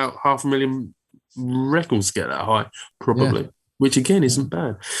about 500,000 records to get that high, probably, which again isn't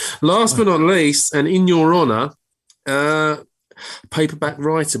bad. Last but not least, and in your honour, Paperback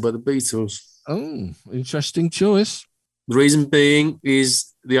Writer by the Beatles. Oh, interesting choice. The reason being is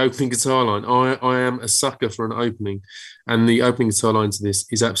the opening guitar line. I am a sucker for an opening, and the opening guitar line to this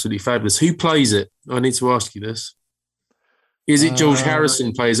is absolutely fabulous. Who plays it? I need to ask you this. Is it George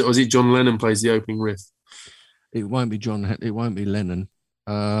Harrison plays it, or is it John Lennon plays the opening riff? It won't be John. It won't be Lennon.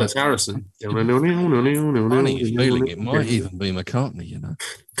 That's Harrison. Funny feeling it might even be McCartney, you know.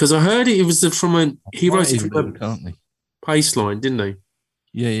 Because I heard it was he wrote it from a McCartney bass line, didn't he?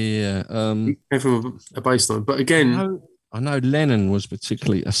 Yeah. He came from a bass line. But again, I know Lennon was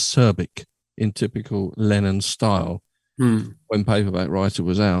particularly acerbic in typical Lennon style when Paperback Writer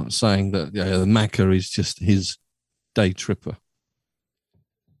was out, saying that the Macca is just his day tripper.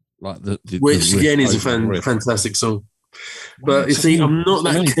 Like which again is a fantastic song. But you see, I'm not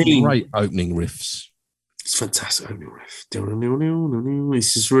that keen. Great opening riffs. It's fantastic opening riff.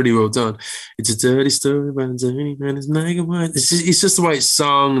 It's just really well done. It's a dirty story about a dirty man. It's just the way it's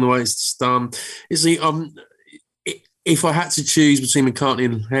sung and the way it's done. You see, if I had to choose between McCartney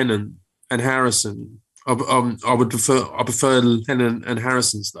and Lennon and Harrison, I prefer Lennon and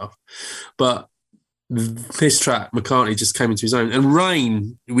Harrison stuff. But this track, McCartney just came into his own, and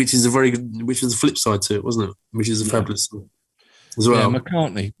Rain, which was the flip side to it, wasn't it? Which is a fabulous song as well. Yeah,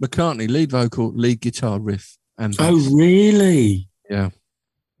 McCartney, lead vocal, lead guitar riff, and bass. Oh, really? Yeah.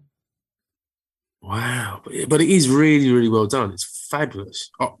 Wow, but it is really, really well done. It's fabulous.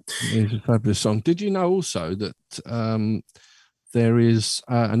 Oh. It's a fabulous song. Did you know also that there is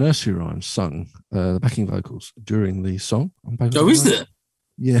a nursery rhyme sung, the backing vocals during the song? Oh, is there?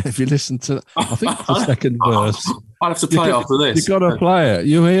 Yeah, if you listen to, I think it's the second verse. I'll have to play it after this. You've got to play it.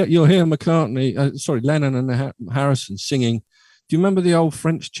 You'll hear McCartney, Lennon and Harrison singing. Do you remember the old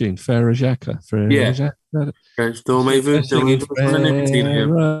French tune, Frère Jacques? Yeah.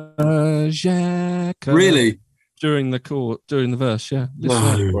 Jacques. Really? During the verse, yeah.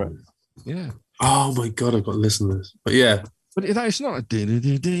 No. Yeah. Oh my God, I've got to listen to this. But yeah. But it's not a No.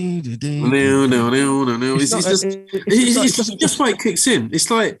 It's just why it kicks in. It's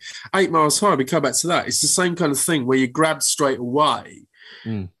like 8 Miles High. We come back to that. It's the same kind of thing where you grab straight away.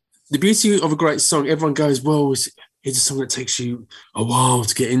 The beauty of a great song, everyone goes, well, it's a song that takes you a while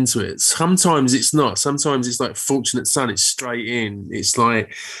to get into it. Sometimes it's not. Sometimes it's like Fortunate Son. It's straight in. It's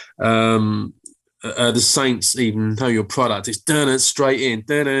like the Saints even Know Your Product. It's done straight in.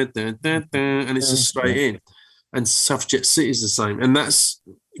 And it's just straight in. And Suffragette City is the same. And that's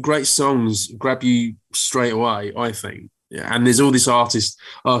great songs grab you straight away, I think. Yeah. And there's all this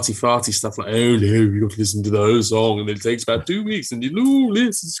arty-farty stuff like, oh, no, you got to listen to the whole song and it takes about 2 weeks and you know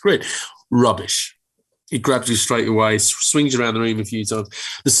this, it's great. Rubbish. It grabs you straight away, swings you around the room a few times.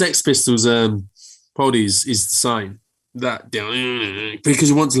 The Sex Pistols bodies is the same. That because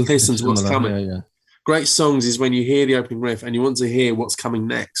you want to listen to what's coming. Yeah. Great songs is when you hear the opening riff and you want to hear what's coming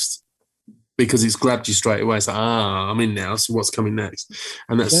next. Because it's grabbed you straight away. It's like, I'm in now. So what's coming next?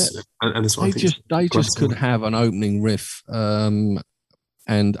 And that's what I think. They just could have an opening riff. And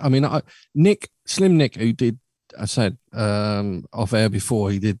I mean, Slim Nick, who did, I said off air before,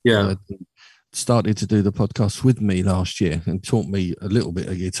 he did started to do the podcast with me last year and taught me a little bit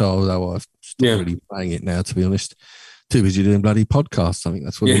of guitar, although I've stopped really playing it now, to be honest. Too busy doing bloody podcasts. I think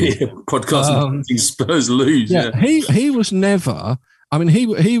that's what podcasts. Spurs lose. Yeah. He was never. I mean,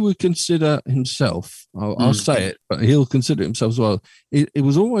 he would consider himself, I'll say it, but he'll consider himself as well. It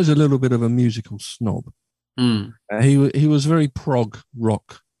was always a little bit of a musical snob. He was very prog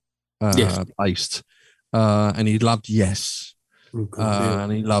rock based, and he loved Yes,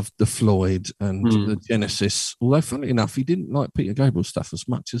 and he loved the Floyd and the Genesis. Although, funnily enough, he didn't like Peter Gabriel's stuff as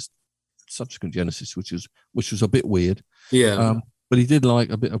much as subsequent Genesis, which was a bit weird. Yeah. But he did like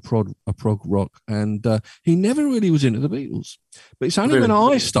a bit of prog rock, and he never really was into the Beatles. But it's only when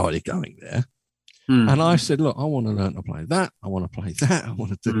I started going there, and I said, "Look, I want to learn to play that. I want to play that. I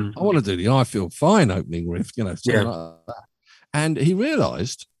want to do the I Feel Fine opening riff, like that." And he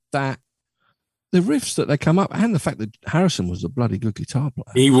realised that the riffs that they come up, and the fact that Harrison was a bloody good guitar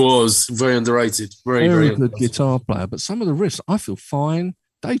player. He was very underrated, very good guitar player. But some of the riffs, I Feel Fine,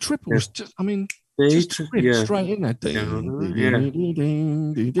 Day Triple was just, I mean. Just straight in there.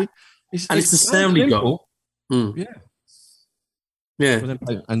 And it's the sound he got. Yeah. Yeah.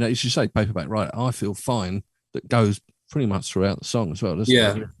 And as you say, Paperback Writer, I Feel Fine, that goes pretty much throughout the song as well.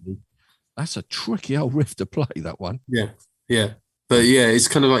 That's a tricky old riff to play, that one. Yeah. But yeah, it's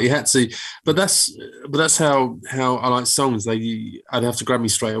kind of like you had to. But that's how I like songs. I'd have to grab me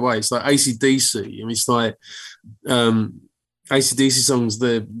straight away. It's like AC/DC. I mean, it's like AC/DC songs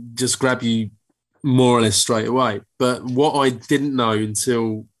that just grab you more or less straight away. But what I didn't know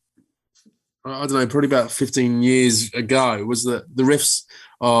until, I don't know, probably about 15 years ago, was that the riffs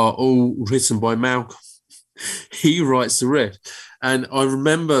are all written by Malcolm. He writes the riff. And I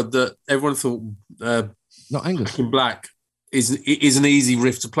remember that everyone thought Not Angus. Back in Black is an easy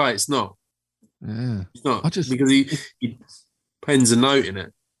riff to play. It's not. Yeah. It's not. Because he pens a note in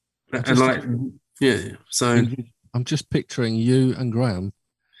it. So I'm just picturing you and Graham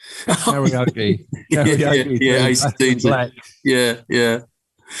karaoke. AC/DC. Yeah.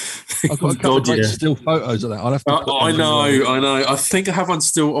 I've got a couple of great still photos of that. I'll have to. I know. I think I have one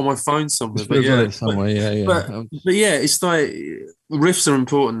still on my phone somewhere. But yeah, it's like riffs are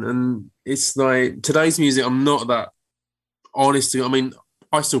important, and it's like today's music. I'm not that honest. I mean,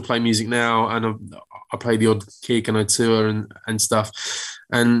 I still play music now, and I play the odd gig and I tour and stuff,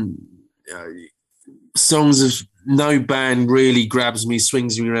 and songs of no band really grabs me,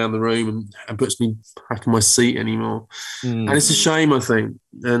 swings me around the room and puts me back in my seat anymore. And it's a shame, I think.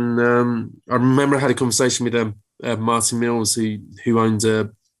 And I remember I had a conversation with Martin Mills, who owns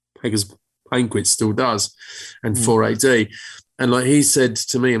Beggars Banquet, still does, and 4AD. And like he said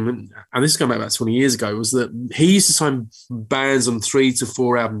to me, and this is going back about 20 years ago, was that he used to sign bands on 3 to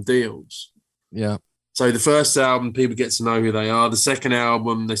 4 album deals. Yeah. So the first album, people get to know who they are. The second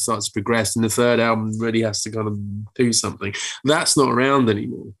album, they start to progress. And the third album really has to kind of do something. That's not around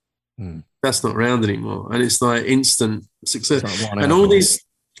anymore. That's not around anymore. And it's like instant success. And all these,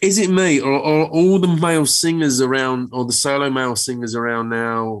 is it me or all the male singers around, or the solo male singers around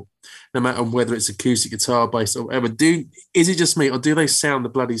now, no matter whether it's acoustic guitar based or whatever, is it just me, or do they sound the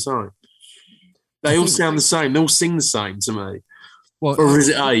bloody same? They all sound the same. They all sing the same to me. Well, or is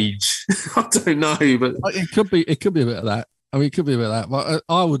it age? I don't know, but it could be a bit of that. I mean, it could be a bit of that. But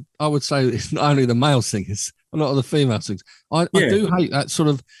I would say it's not only the male singers, a lot of the female singers. I do hate that sort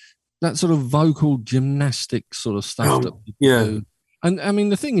of vocal gymnastic sort of stuff that people do. And I mean,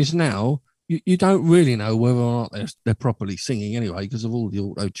 the thing is now you don't really know whether or not they're properly singing anyway, because of all the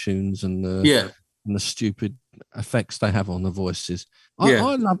auto tunes and the stupid effects they have on the voices.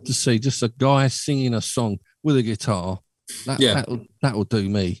 I'd love to see just a guy singing a song with a guitar. That'll do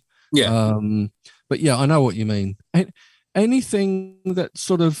me. Yeah. But yeah, I know what you mean. Anything that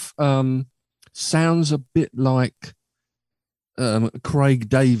sort of sounds a bit like Craig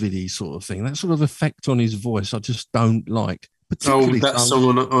David-y sort of thing, that sort of effect on his voice, I just don't like. That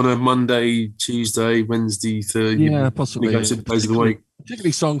song on a Monday, Tuesday, Wednesday, Thursday. Yeah, possibly. Days of the week.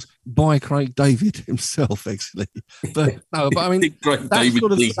 Particularly songs by Craig David himself, actually. But I mean, that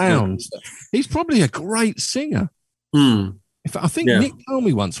sort of sounds. He's probably a great singer. I think Nick told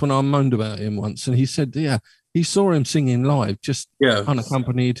me once when I moaned about him once, and he said, he saw him singing live, just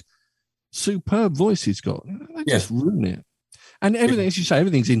unaccompanied. Superb voice he's got. They just ruin it. And everything, as you say,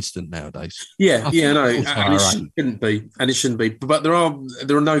 everything's instant nowadays. And it shouldn't be. But there are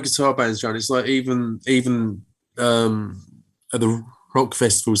no guitar bands around. It's like even at the rock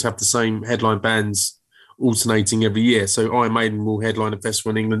festivals have the same headline bands alternating every year. So Iron Maiden will headline a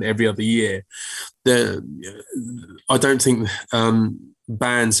festival in England every other year. I don't think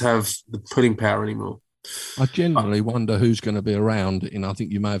bands have the pulling power anymore. I genuinely wonder who's going to be around in, I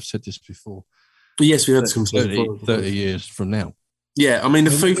think you may have said this before. Yes, we had this conversation 30 years from now. Yeah, I mean,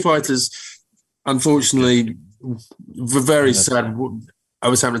 the Foo Fighters, unfortunately, were very sad. I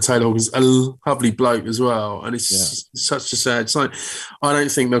was having to Taylor Hawkins, a lovely bloke as well. And it's such a sad sign. I don't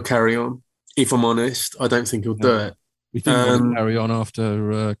think they'll carry on. If I'm honest, I don't think he'll do it. We didn't carry on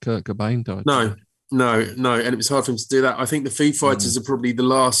after Kurt Cobain died. No, and it was hard for him to do that. I think the Foo Fighters are probably the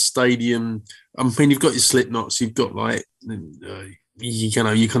last stadium. I mean, you've got your Slipknots, you've got like you kind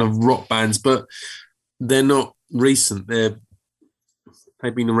of rock bands, but they're not recent. They've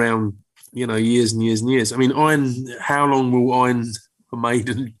been around, years and years and years. I mean, how long will Iron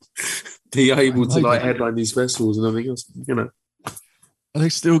Maiden be able to headline these festivals and everything else? Are they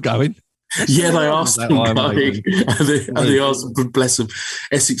still going? Yeah, they are still going. They are, bless them,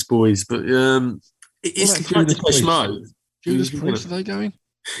 Essex boys. But it's like Depeche Mode. Judas Priest, are they going?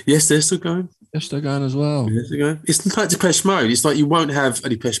 Yes, they're still going. Yes, they're going as well. Yes, they're going. It's like Depeche Mode. It's like you won't have a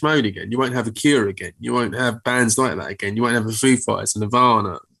Depeche Mode again. You won't have a Cure again. You won't have bands like that again. You won't have a Foo Fighters and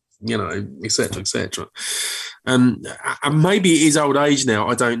Nirvana, etc., etc. And maybe it is old age now.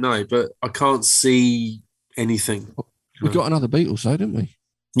 I don't know, but I can't see anything. We got another Beatles, though, didn't we?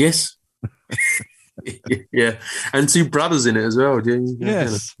 Yes. Yeah, and two brothers in it as well.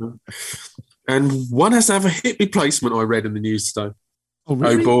 Yes. And one has to have a hip replacement, I read in the news today. Oh,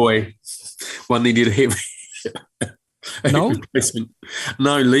 really? Oh, boy. One needed a hip, replacement.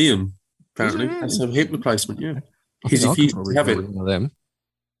 No, Liam, apparently. Has to have a hip replacement, yeah. He's refused to have it. One of them.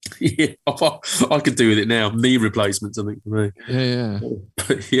 Yeah, I could do with it now. Knee replacements, I think, for me. Yeah.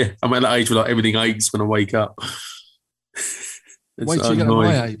 But yeah, I'm at that age where like everything aches when I wake up. Wait till you get to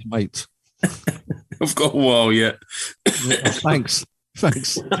my age, mate. I've got a while yet. Thanks.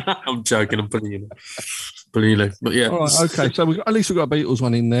 I'm joking. I'm putting you in. But yeah. All right, okay. So at least we got a Beatles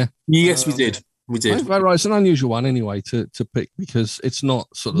one in there. Yes, we did. Right, it's an unusual one anyway to pick because it's not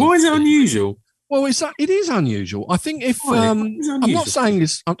sort of. Why is it unusual? Well, it is unusual. I think if I'm not saying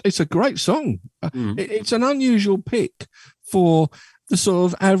it's a great song. It's an unusual pick for the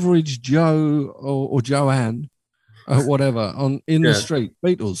sort of average Joe or Joanne or whatever in the street.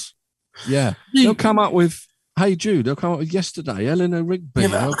 Beatles. Yeah. They'll come up with Hey Jude. They'll come up with Yesterday. Eleanor Rigby.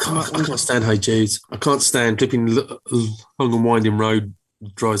 Yeah, I can't stand Hey Jude. I can't stand clipping Long and Winding Road.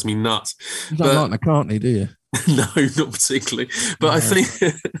 Drives me nuts. You don't like McCartney, do you? No, not particularly. But I think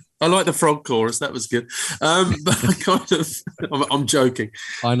I like the frog chorus. That was good. But I'm joking.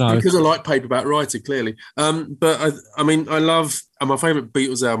 I know. Because I like Paperback Writer, clearly. But I mean, I love, and my favourite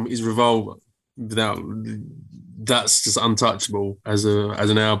Beatles album is Revolver. That's just untouchable as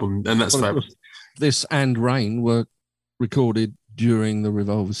an album, and that's fabulous. This and Rain were recorded during the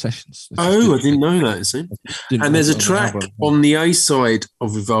Revolver sessions. I didn't know that, see? And there's a track on the A side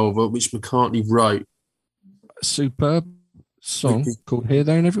of Revolver which McCartney wrote. A superb song called Here,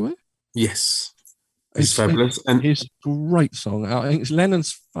 There and Everywhere? Yes. It's fabulous. And it's a great song. I think it's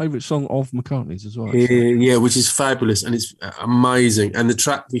Lennon's favourite song of McCartney's as well. Yeah, which is fabulous and it's amazing. And the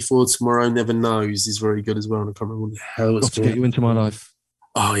track Before Tomorrow Never Knows is very good as well. And I can't remember what the hell it's called. To Get You Into My Life.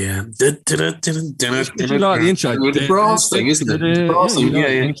 Oh, yeah. You like the intro? The brass thing, isn't it? The brass thing,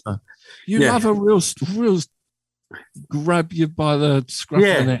 yeah. You love a real grab you by the scruff of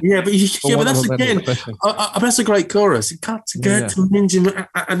the neck. Yeah, but that's again, that's a great chorus. It cut to get to Benjamin,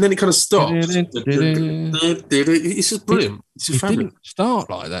 and then it kind of stops. It's just brilliant. It didn't start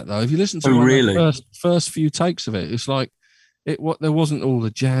like that though. If you listen to the first few takes of it, it's like there wasn't all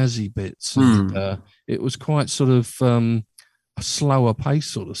the jazzy bits. And, it was quite sort of a slower pace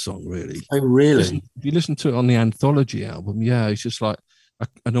sort of song, really. Oh, really? If you listen to it on the Anthology album, it's just like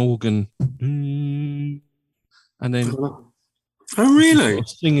an organ. And then, oh really? Sort of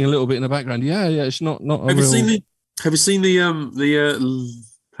singing a little bit in the background. Yeah, it's not. Have you seen the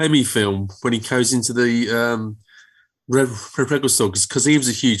Lemmy film when he goes into the record store? Because he was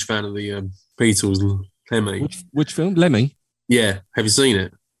a huge fan of the Beatles. Lemmy. Which film? Lemmy. Yeah. Have you seen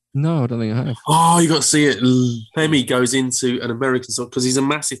it? No, I don't think I have. Oh, you got to see it. Lemmy goes into an American song because he's a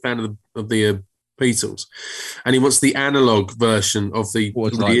massive fan of the Beatles, and he wants the analog version of the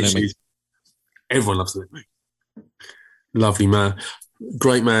issues. Everyone loves Lemmy. Lovely man.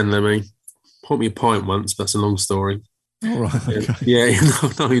 Great man, Lemmy. Bought me a pint once, but that's a long story. All right. Okay. Yeah,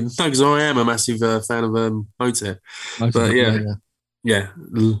 no, because I am a massive fan of Motorhead. But yeah.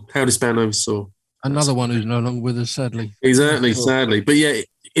 How this band oversaw. Another one who's no longer with us, sadly. Exactly, sadly. But yeah,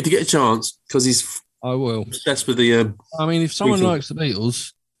 if you get a chance, because I will. That's with the. I mean, if someone likes the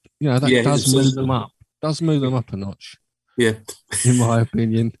Beatles, that does move them up. Does move them up a notch. Yeah. In my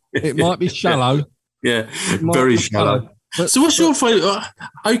opinion, it might be shallow. Yeah, very shallow. So what's your favourite?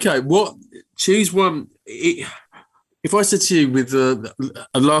 Okay, choose one. If I said to you with the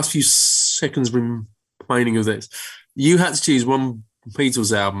last few seconds remaining of this, you had to choose one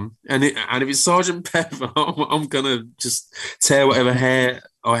Beatles album, and if it's Sgt. Pepper, I'm gonna just tear whatever hair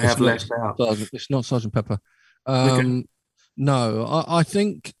I have left out. It's not Sgt. Pepper. Okay. No, I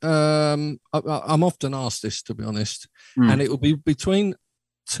think I'm often asked this, to be honest, and it will be between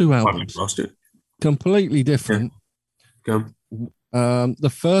two albums, completely different. Yeah. The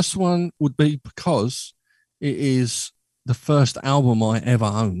first one would be because it is the first album I ever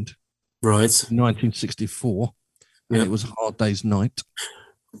owned. Right. 1964. And it was Hard Day's Night.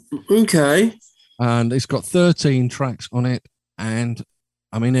 Okay. And it's got 13 tracks on it. And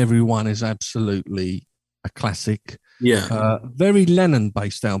I mean, every one is absolutely a classic. Yeah. Very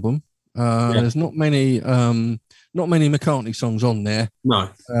Lennon-based album. There's not many McCartney songs on there. No.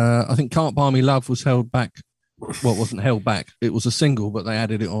 I think Can't Buy Me Love was held back. Well, it wasn't held back. It was a single, but they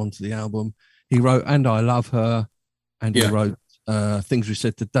added it onto the album. He wrote And I Love Her, and he wrote Things We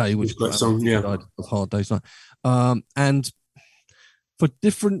Said Today, which was song, of Hard Day's Night. And for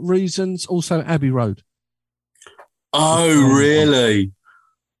different reasons, also Abbey Road. Oh, really?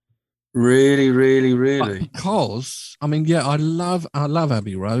 Really. But because I mean, yeah, I love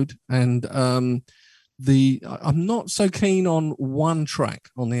Abbey Road, and I'm not so keen on one track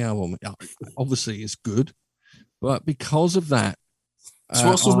on the album. Obviously, it's good, but because of that, so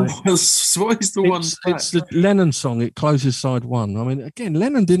what is the one? It's the Lennon song. It closes side one. I mean, again,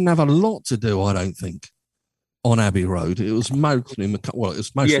 Lennon didn't have a lot to do, I don't think, on Abbey Road. It was mostly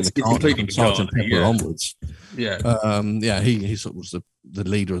McCartney from Sergeant Pepper onwards. Yeah, he sort of was the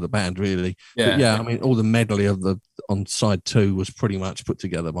leader of the band, really. Yeah, but yeah, I mean, all the medley on side two was pretty much put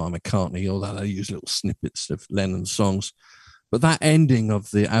together by McCartney, although they used little snippets of Lennon's songs. But that ending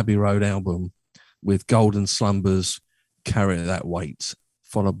of the Abbey Road album with Golden Slumbers, Carry That Weight,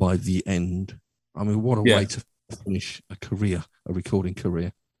 followed by The End. I mean, what a way to finish a recording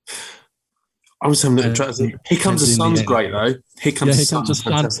career. I was having a track. Here Comes the Sun's great, though. Here Comes the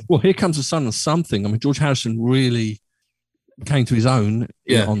Sun. Well, Here Comes the Sun and something. I mean, George Harrison really came to his own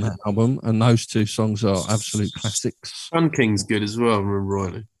on that album, and those two songs are absolute classics. Sun King's good as well, I remember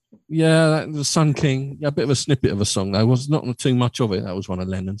rightly. Yeah, the Sun King. Yeah, a bit of a snippet of a song, though. Was not too much of it. That was one of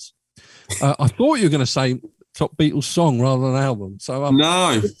Lennon's. I thought you were going to say top Beatles song rather than album. So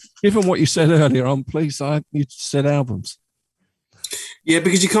no, given what you said earlier, I'm pleased you said albums. Yeah,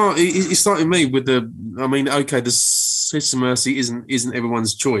 because you can't. It's like me with the. I mean, okay, the Sister Mercy isn't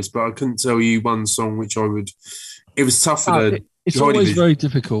everyone's choice, but I couldn't tell you one song which I would. It was tough for the. It's always very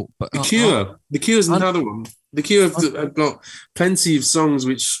difficult. But The Cure is another one. The Cure have got plenty of songs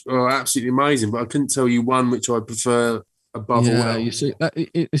which are absolutely amazing, but I couldn't tell you one which I prefer above all else. You see,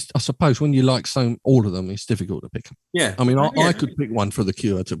 I suppose when you like all of them, it's difficult to pick them. Yeah, I mean, I could pick one for The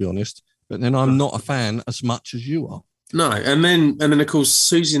Cure, to be honest, but then I'm not a fan as much as you are. No, and then of course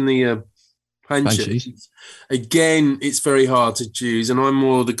Susie and the Banshees. Again, it's very hard to choose, and I'm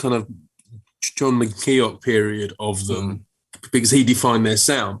more the kind of John McKeoch period of them because he defined their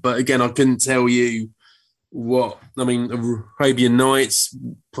sound. But again, I couldn't tell you what. I mean, Arabian Nights,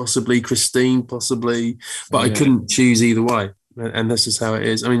 possibly Christine, possibly, but I couldn't choose either way, and that's just how it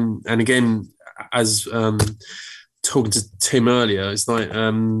is. I mean, and again, as talking to Tim earlier, it's like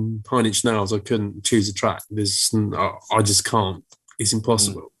Pine Inch Nails. I couldn't choose a track. I just can't. It's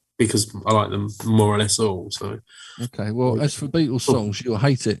impossible because I like them more or less all. So okay. Well, as for Beatles songs, you'll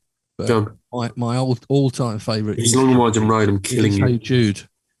hate it. But my all-time favourite is Long and Winding Road. I'm killing you. Hey Jude.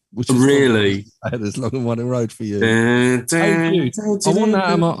 Which is really? There's Long and Winding Road for you. Hey Jude. I want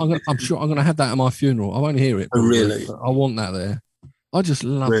that. I'm sure I'm going to have that at my funeral. I won't hear it. Really? I want that there. I just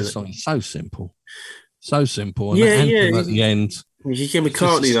love the song. It's so simple. So simple. And yeah. At the end. You get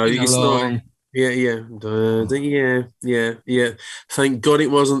McCartney though. It's like, yeah. Thank God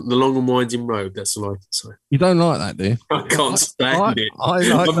it wasn't The Long and Winding Road. That's all I can say. You don't like that, do you? I can't stand it. I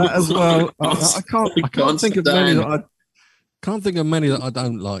like that as well. I can't think of many that can't think of many that I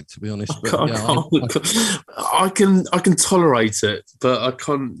don't like, to be honest. But I can tolerate it, but I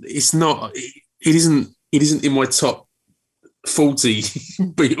can't. It's not. It isn't in my top 40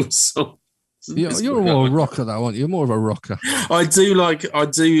 Beatles songs. You're more a rocker, though, aren't you? You're more of a rocker. I do like.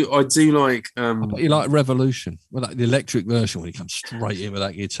 But you like Revolution, well, like the electric version when he comes straight in with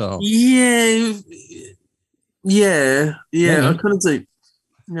that guitar. Yeah. I kind of do.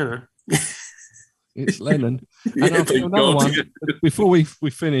 You know, it's Lennon. And another one before we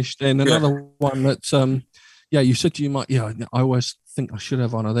finished. Then another one that you said you might. Yeah, I always think I should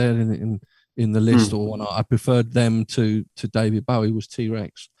have one of there in the list, or one I preferred them to David Bowie was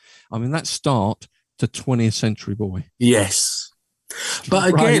T-Rex. I mean, that start to 20th Century Boy. Yes.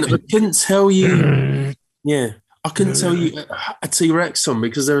 But again, I couldn't tell you. I couldn't tell you a T-Rex song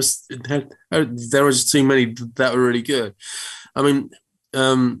because there was too many that were really good. I mean,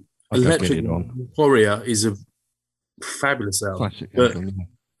 Electric Warrior is a fabulous album. Classic album.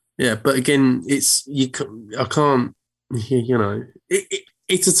 Yeah, but again, I can't. You know,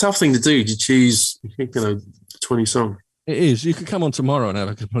 it's a tough thing to do to choose. 20 songs. It is. You could come on tomorrow and have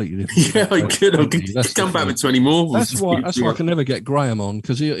a completely different. Yeah, I could. I could come back with 20 more. That's why I can never get Graham on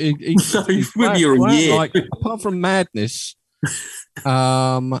because he's with you a year. Like, apart from Madness,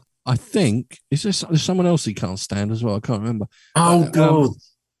 I think there's someone else he can't stand as well. I can't remember. Oh God.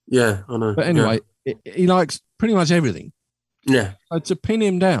 Yeah, I know. But anyway, he likes pretty much everything. Yeah. So to pin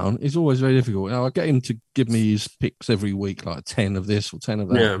him down is always very difficult. Now, I get him to give me his picks every week, like 10 of this or 10 of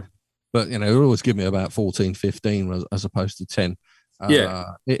that. Yeah. But, he'll always give me about 14, 15 as opposed to 10.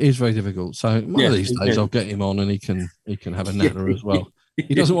 It is very difficult. So one of these days I'll get him on and he can have a natter as well.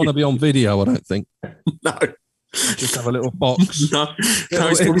 He doesn't want to be on video, I don't think. No. Just have a little box. No.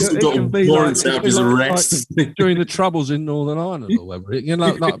 He's got warrants out of his arrest. Like during the Troubles in Northern Ireland or whatever.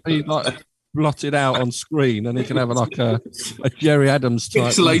 That'd be like blotted out on screen, and he can have like a Jerry Adams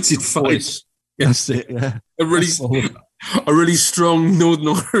type pixelated face. That's it. Yeah, a really strong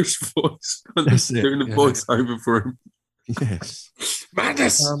Northern Irish voice. Doing the voiceover for him. Yes,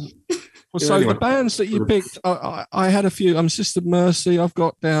 madness. The bands that you picked, I had a few. Sister Mercy. I've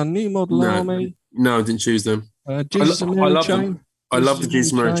got down New Model Army. No, I didn't choose them. Jesus and Mary Chain. I love the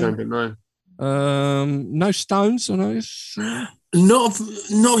Jesus and Mary Chain, but no. No Stones. I know. Not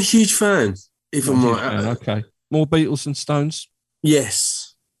a huge fan. If I'm right. Okay. More Beatles than Stones.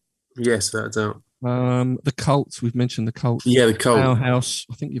 Yes, without a doubt. The Cult. We've mentioned the Cult. Yeah, the Cult. Bauhaus.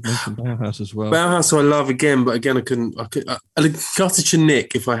 I think you've mentioned Bauhaus as well. Bauhaus, I love again, but again, I couldn't. Gotcha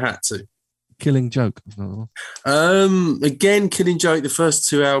Nick, if I had to. Killing Joke. Again, Killing Joke. The first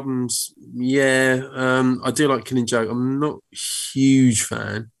two albums. Yeah, I do like Killing Joke. I'm not a huge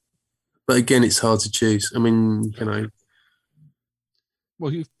fan, but again, it's hard to choose. I mean,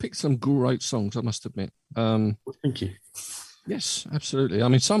 Well, you've picked some great songs, I must admit. Thank you. Yes, absolutely. I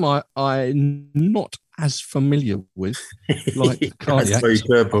mean, some I'm not as familiar with, like Cardiac. That's very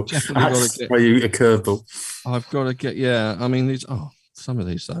curveball. A curveball. I've got to get, I mean, some of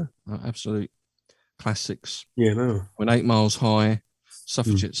these, though, are absolute classics. Yeah, no. When 8 Miles High,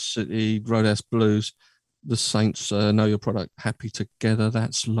 Suffragette City, Roadhouse Blues, The Saints, Know Your Product, Happy Together,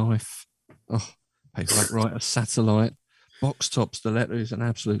 That's Life. Oh, People Like Right, A Satellite. Box Tops, The Letter is an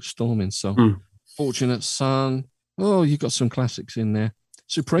absolute storming song. Fortunate Son. Oh, you've got some classics in there.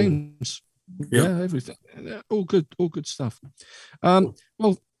 Supremes. Yeah, everything. All good stuff. Well,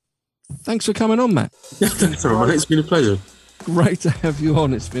 thanks for coming on, Matt. That's all right. It's been a pleasure. Great to have you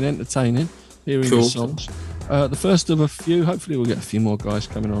on. It's been entertaining hearing your songs. The first of a few. Hopefully, we'll get a few more guys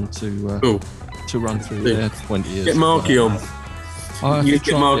coming on to run through their 20 years. Get Marky on. You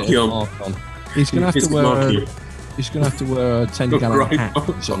get Marky on. He's going to have to wear. He's going to have to wear a 10-gallon hat.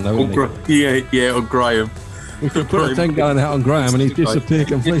 Yeah, or Graham. We could put a 10-gallon hat on Graham and he'd disappear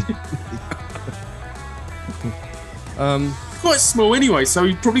completely. Quite small anyway, so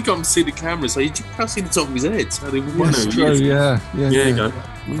he probably can't see the camera, so you can't see the top of his head. So that's true, yeah. You go.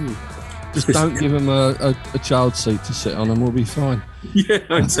 Just don't give him a child seat to sit on and we'll be fine. Yeah,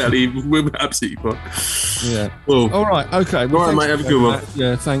 exactly. We'll be absolutely fine. Yeah. Well, all right, okay. Well, all right, mate, have a good one.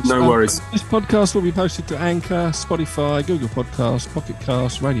 Yeah, thanks. No worries. This podcast will be posted to Anchor, Spotify, Google Podcasts, Pocket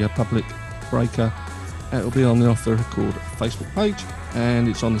Cast, Radio Public, Breaker. It'll be on the Off The Rekord Facebook page, and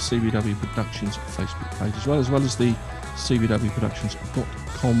it's on the CBW Productions Facebook page as well as the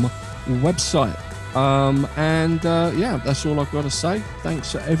CBWProductions.com website. That's all I've got to say.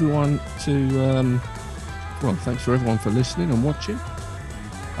 Thanks for everyone for listening and watching.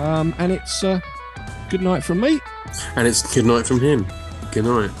 And it's good night from me. And it's good night from him. Good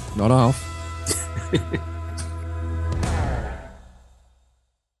night. Not half.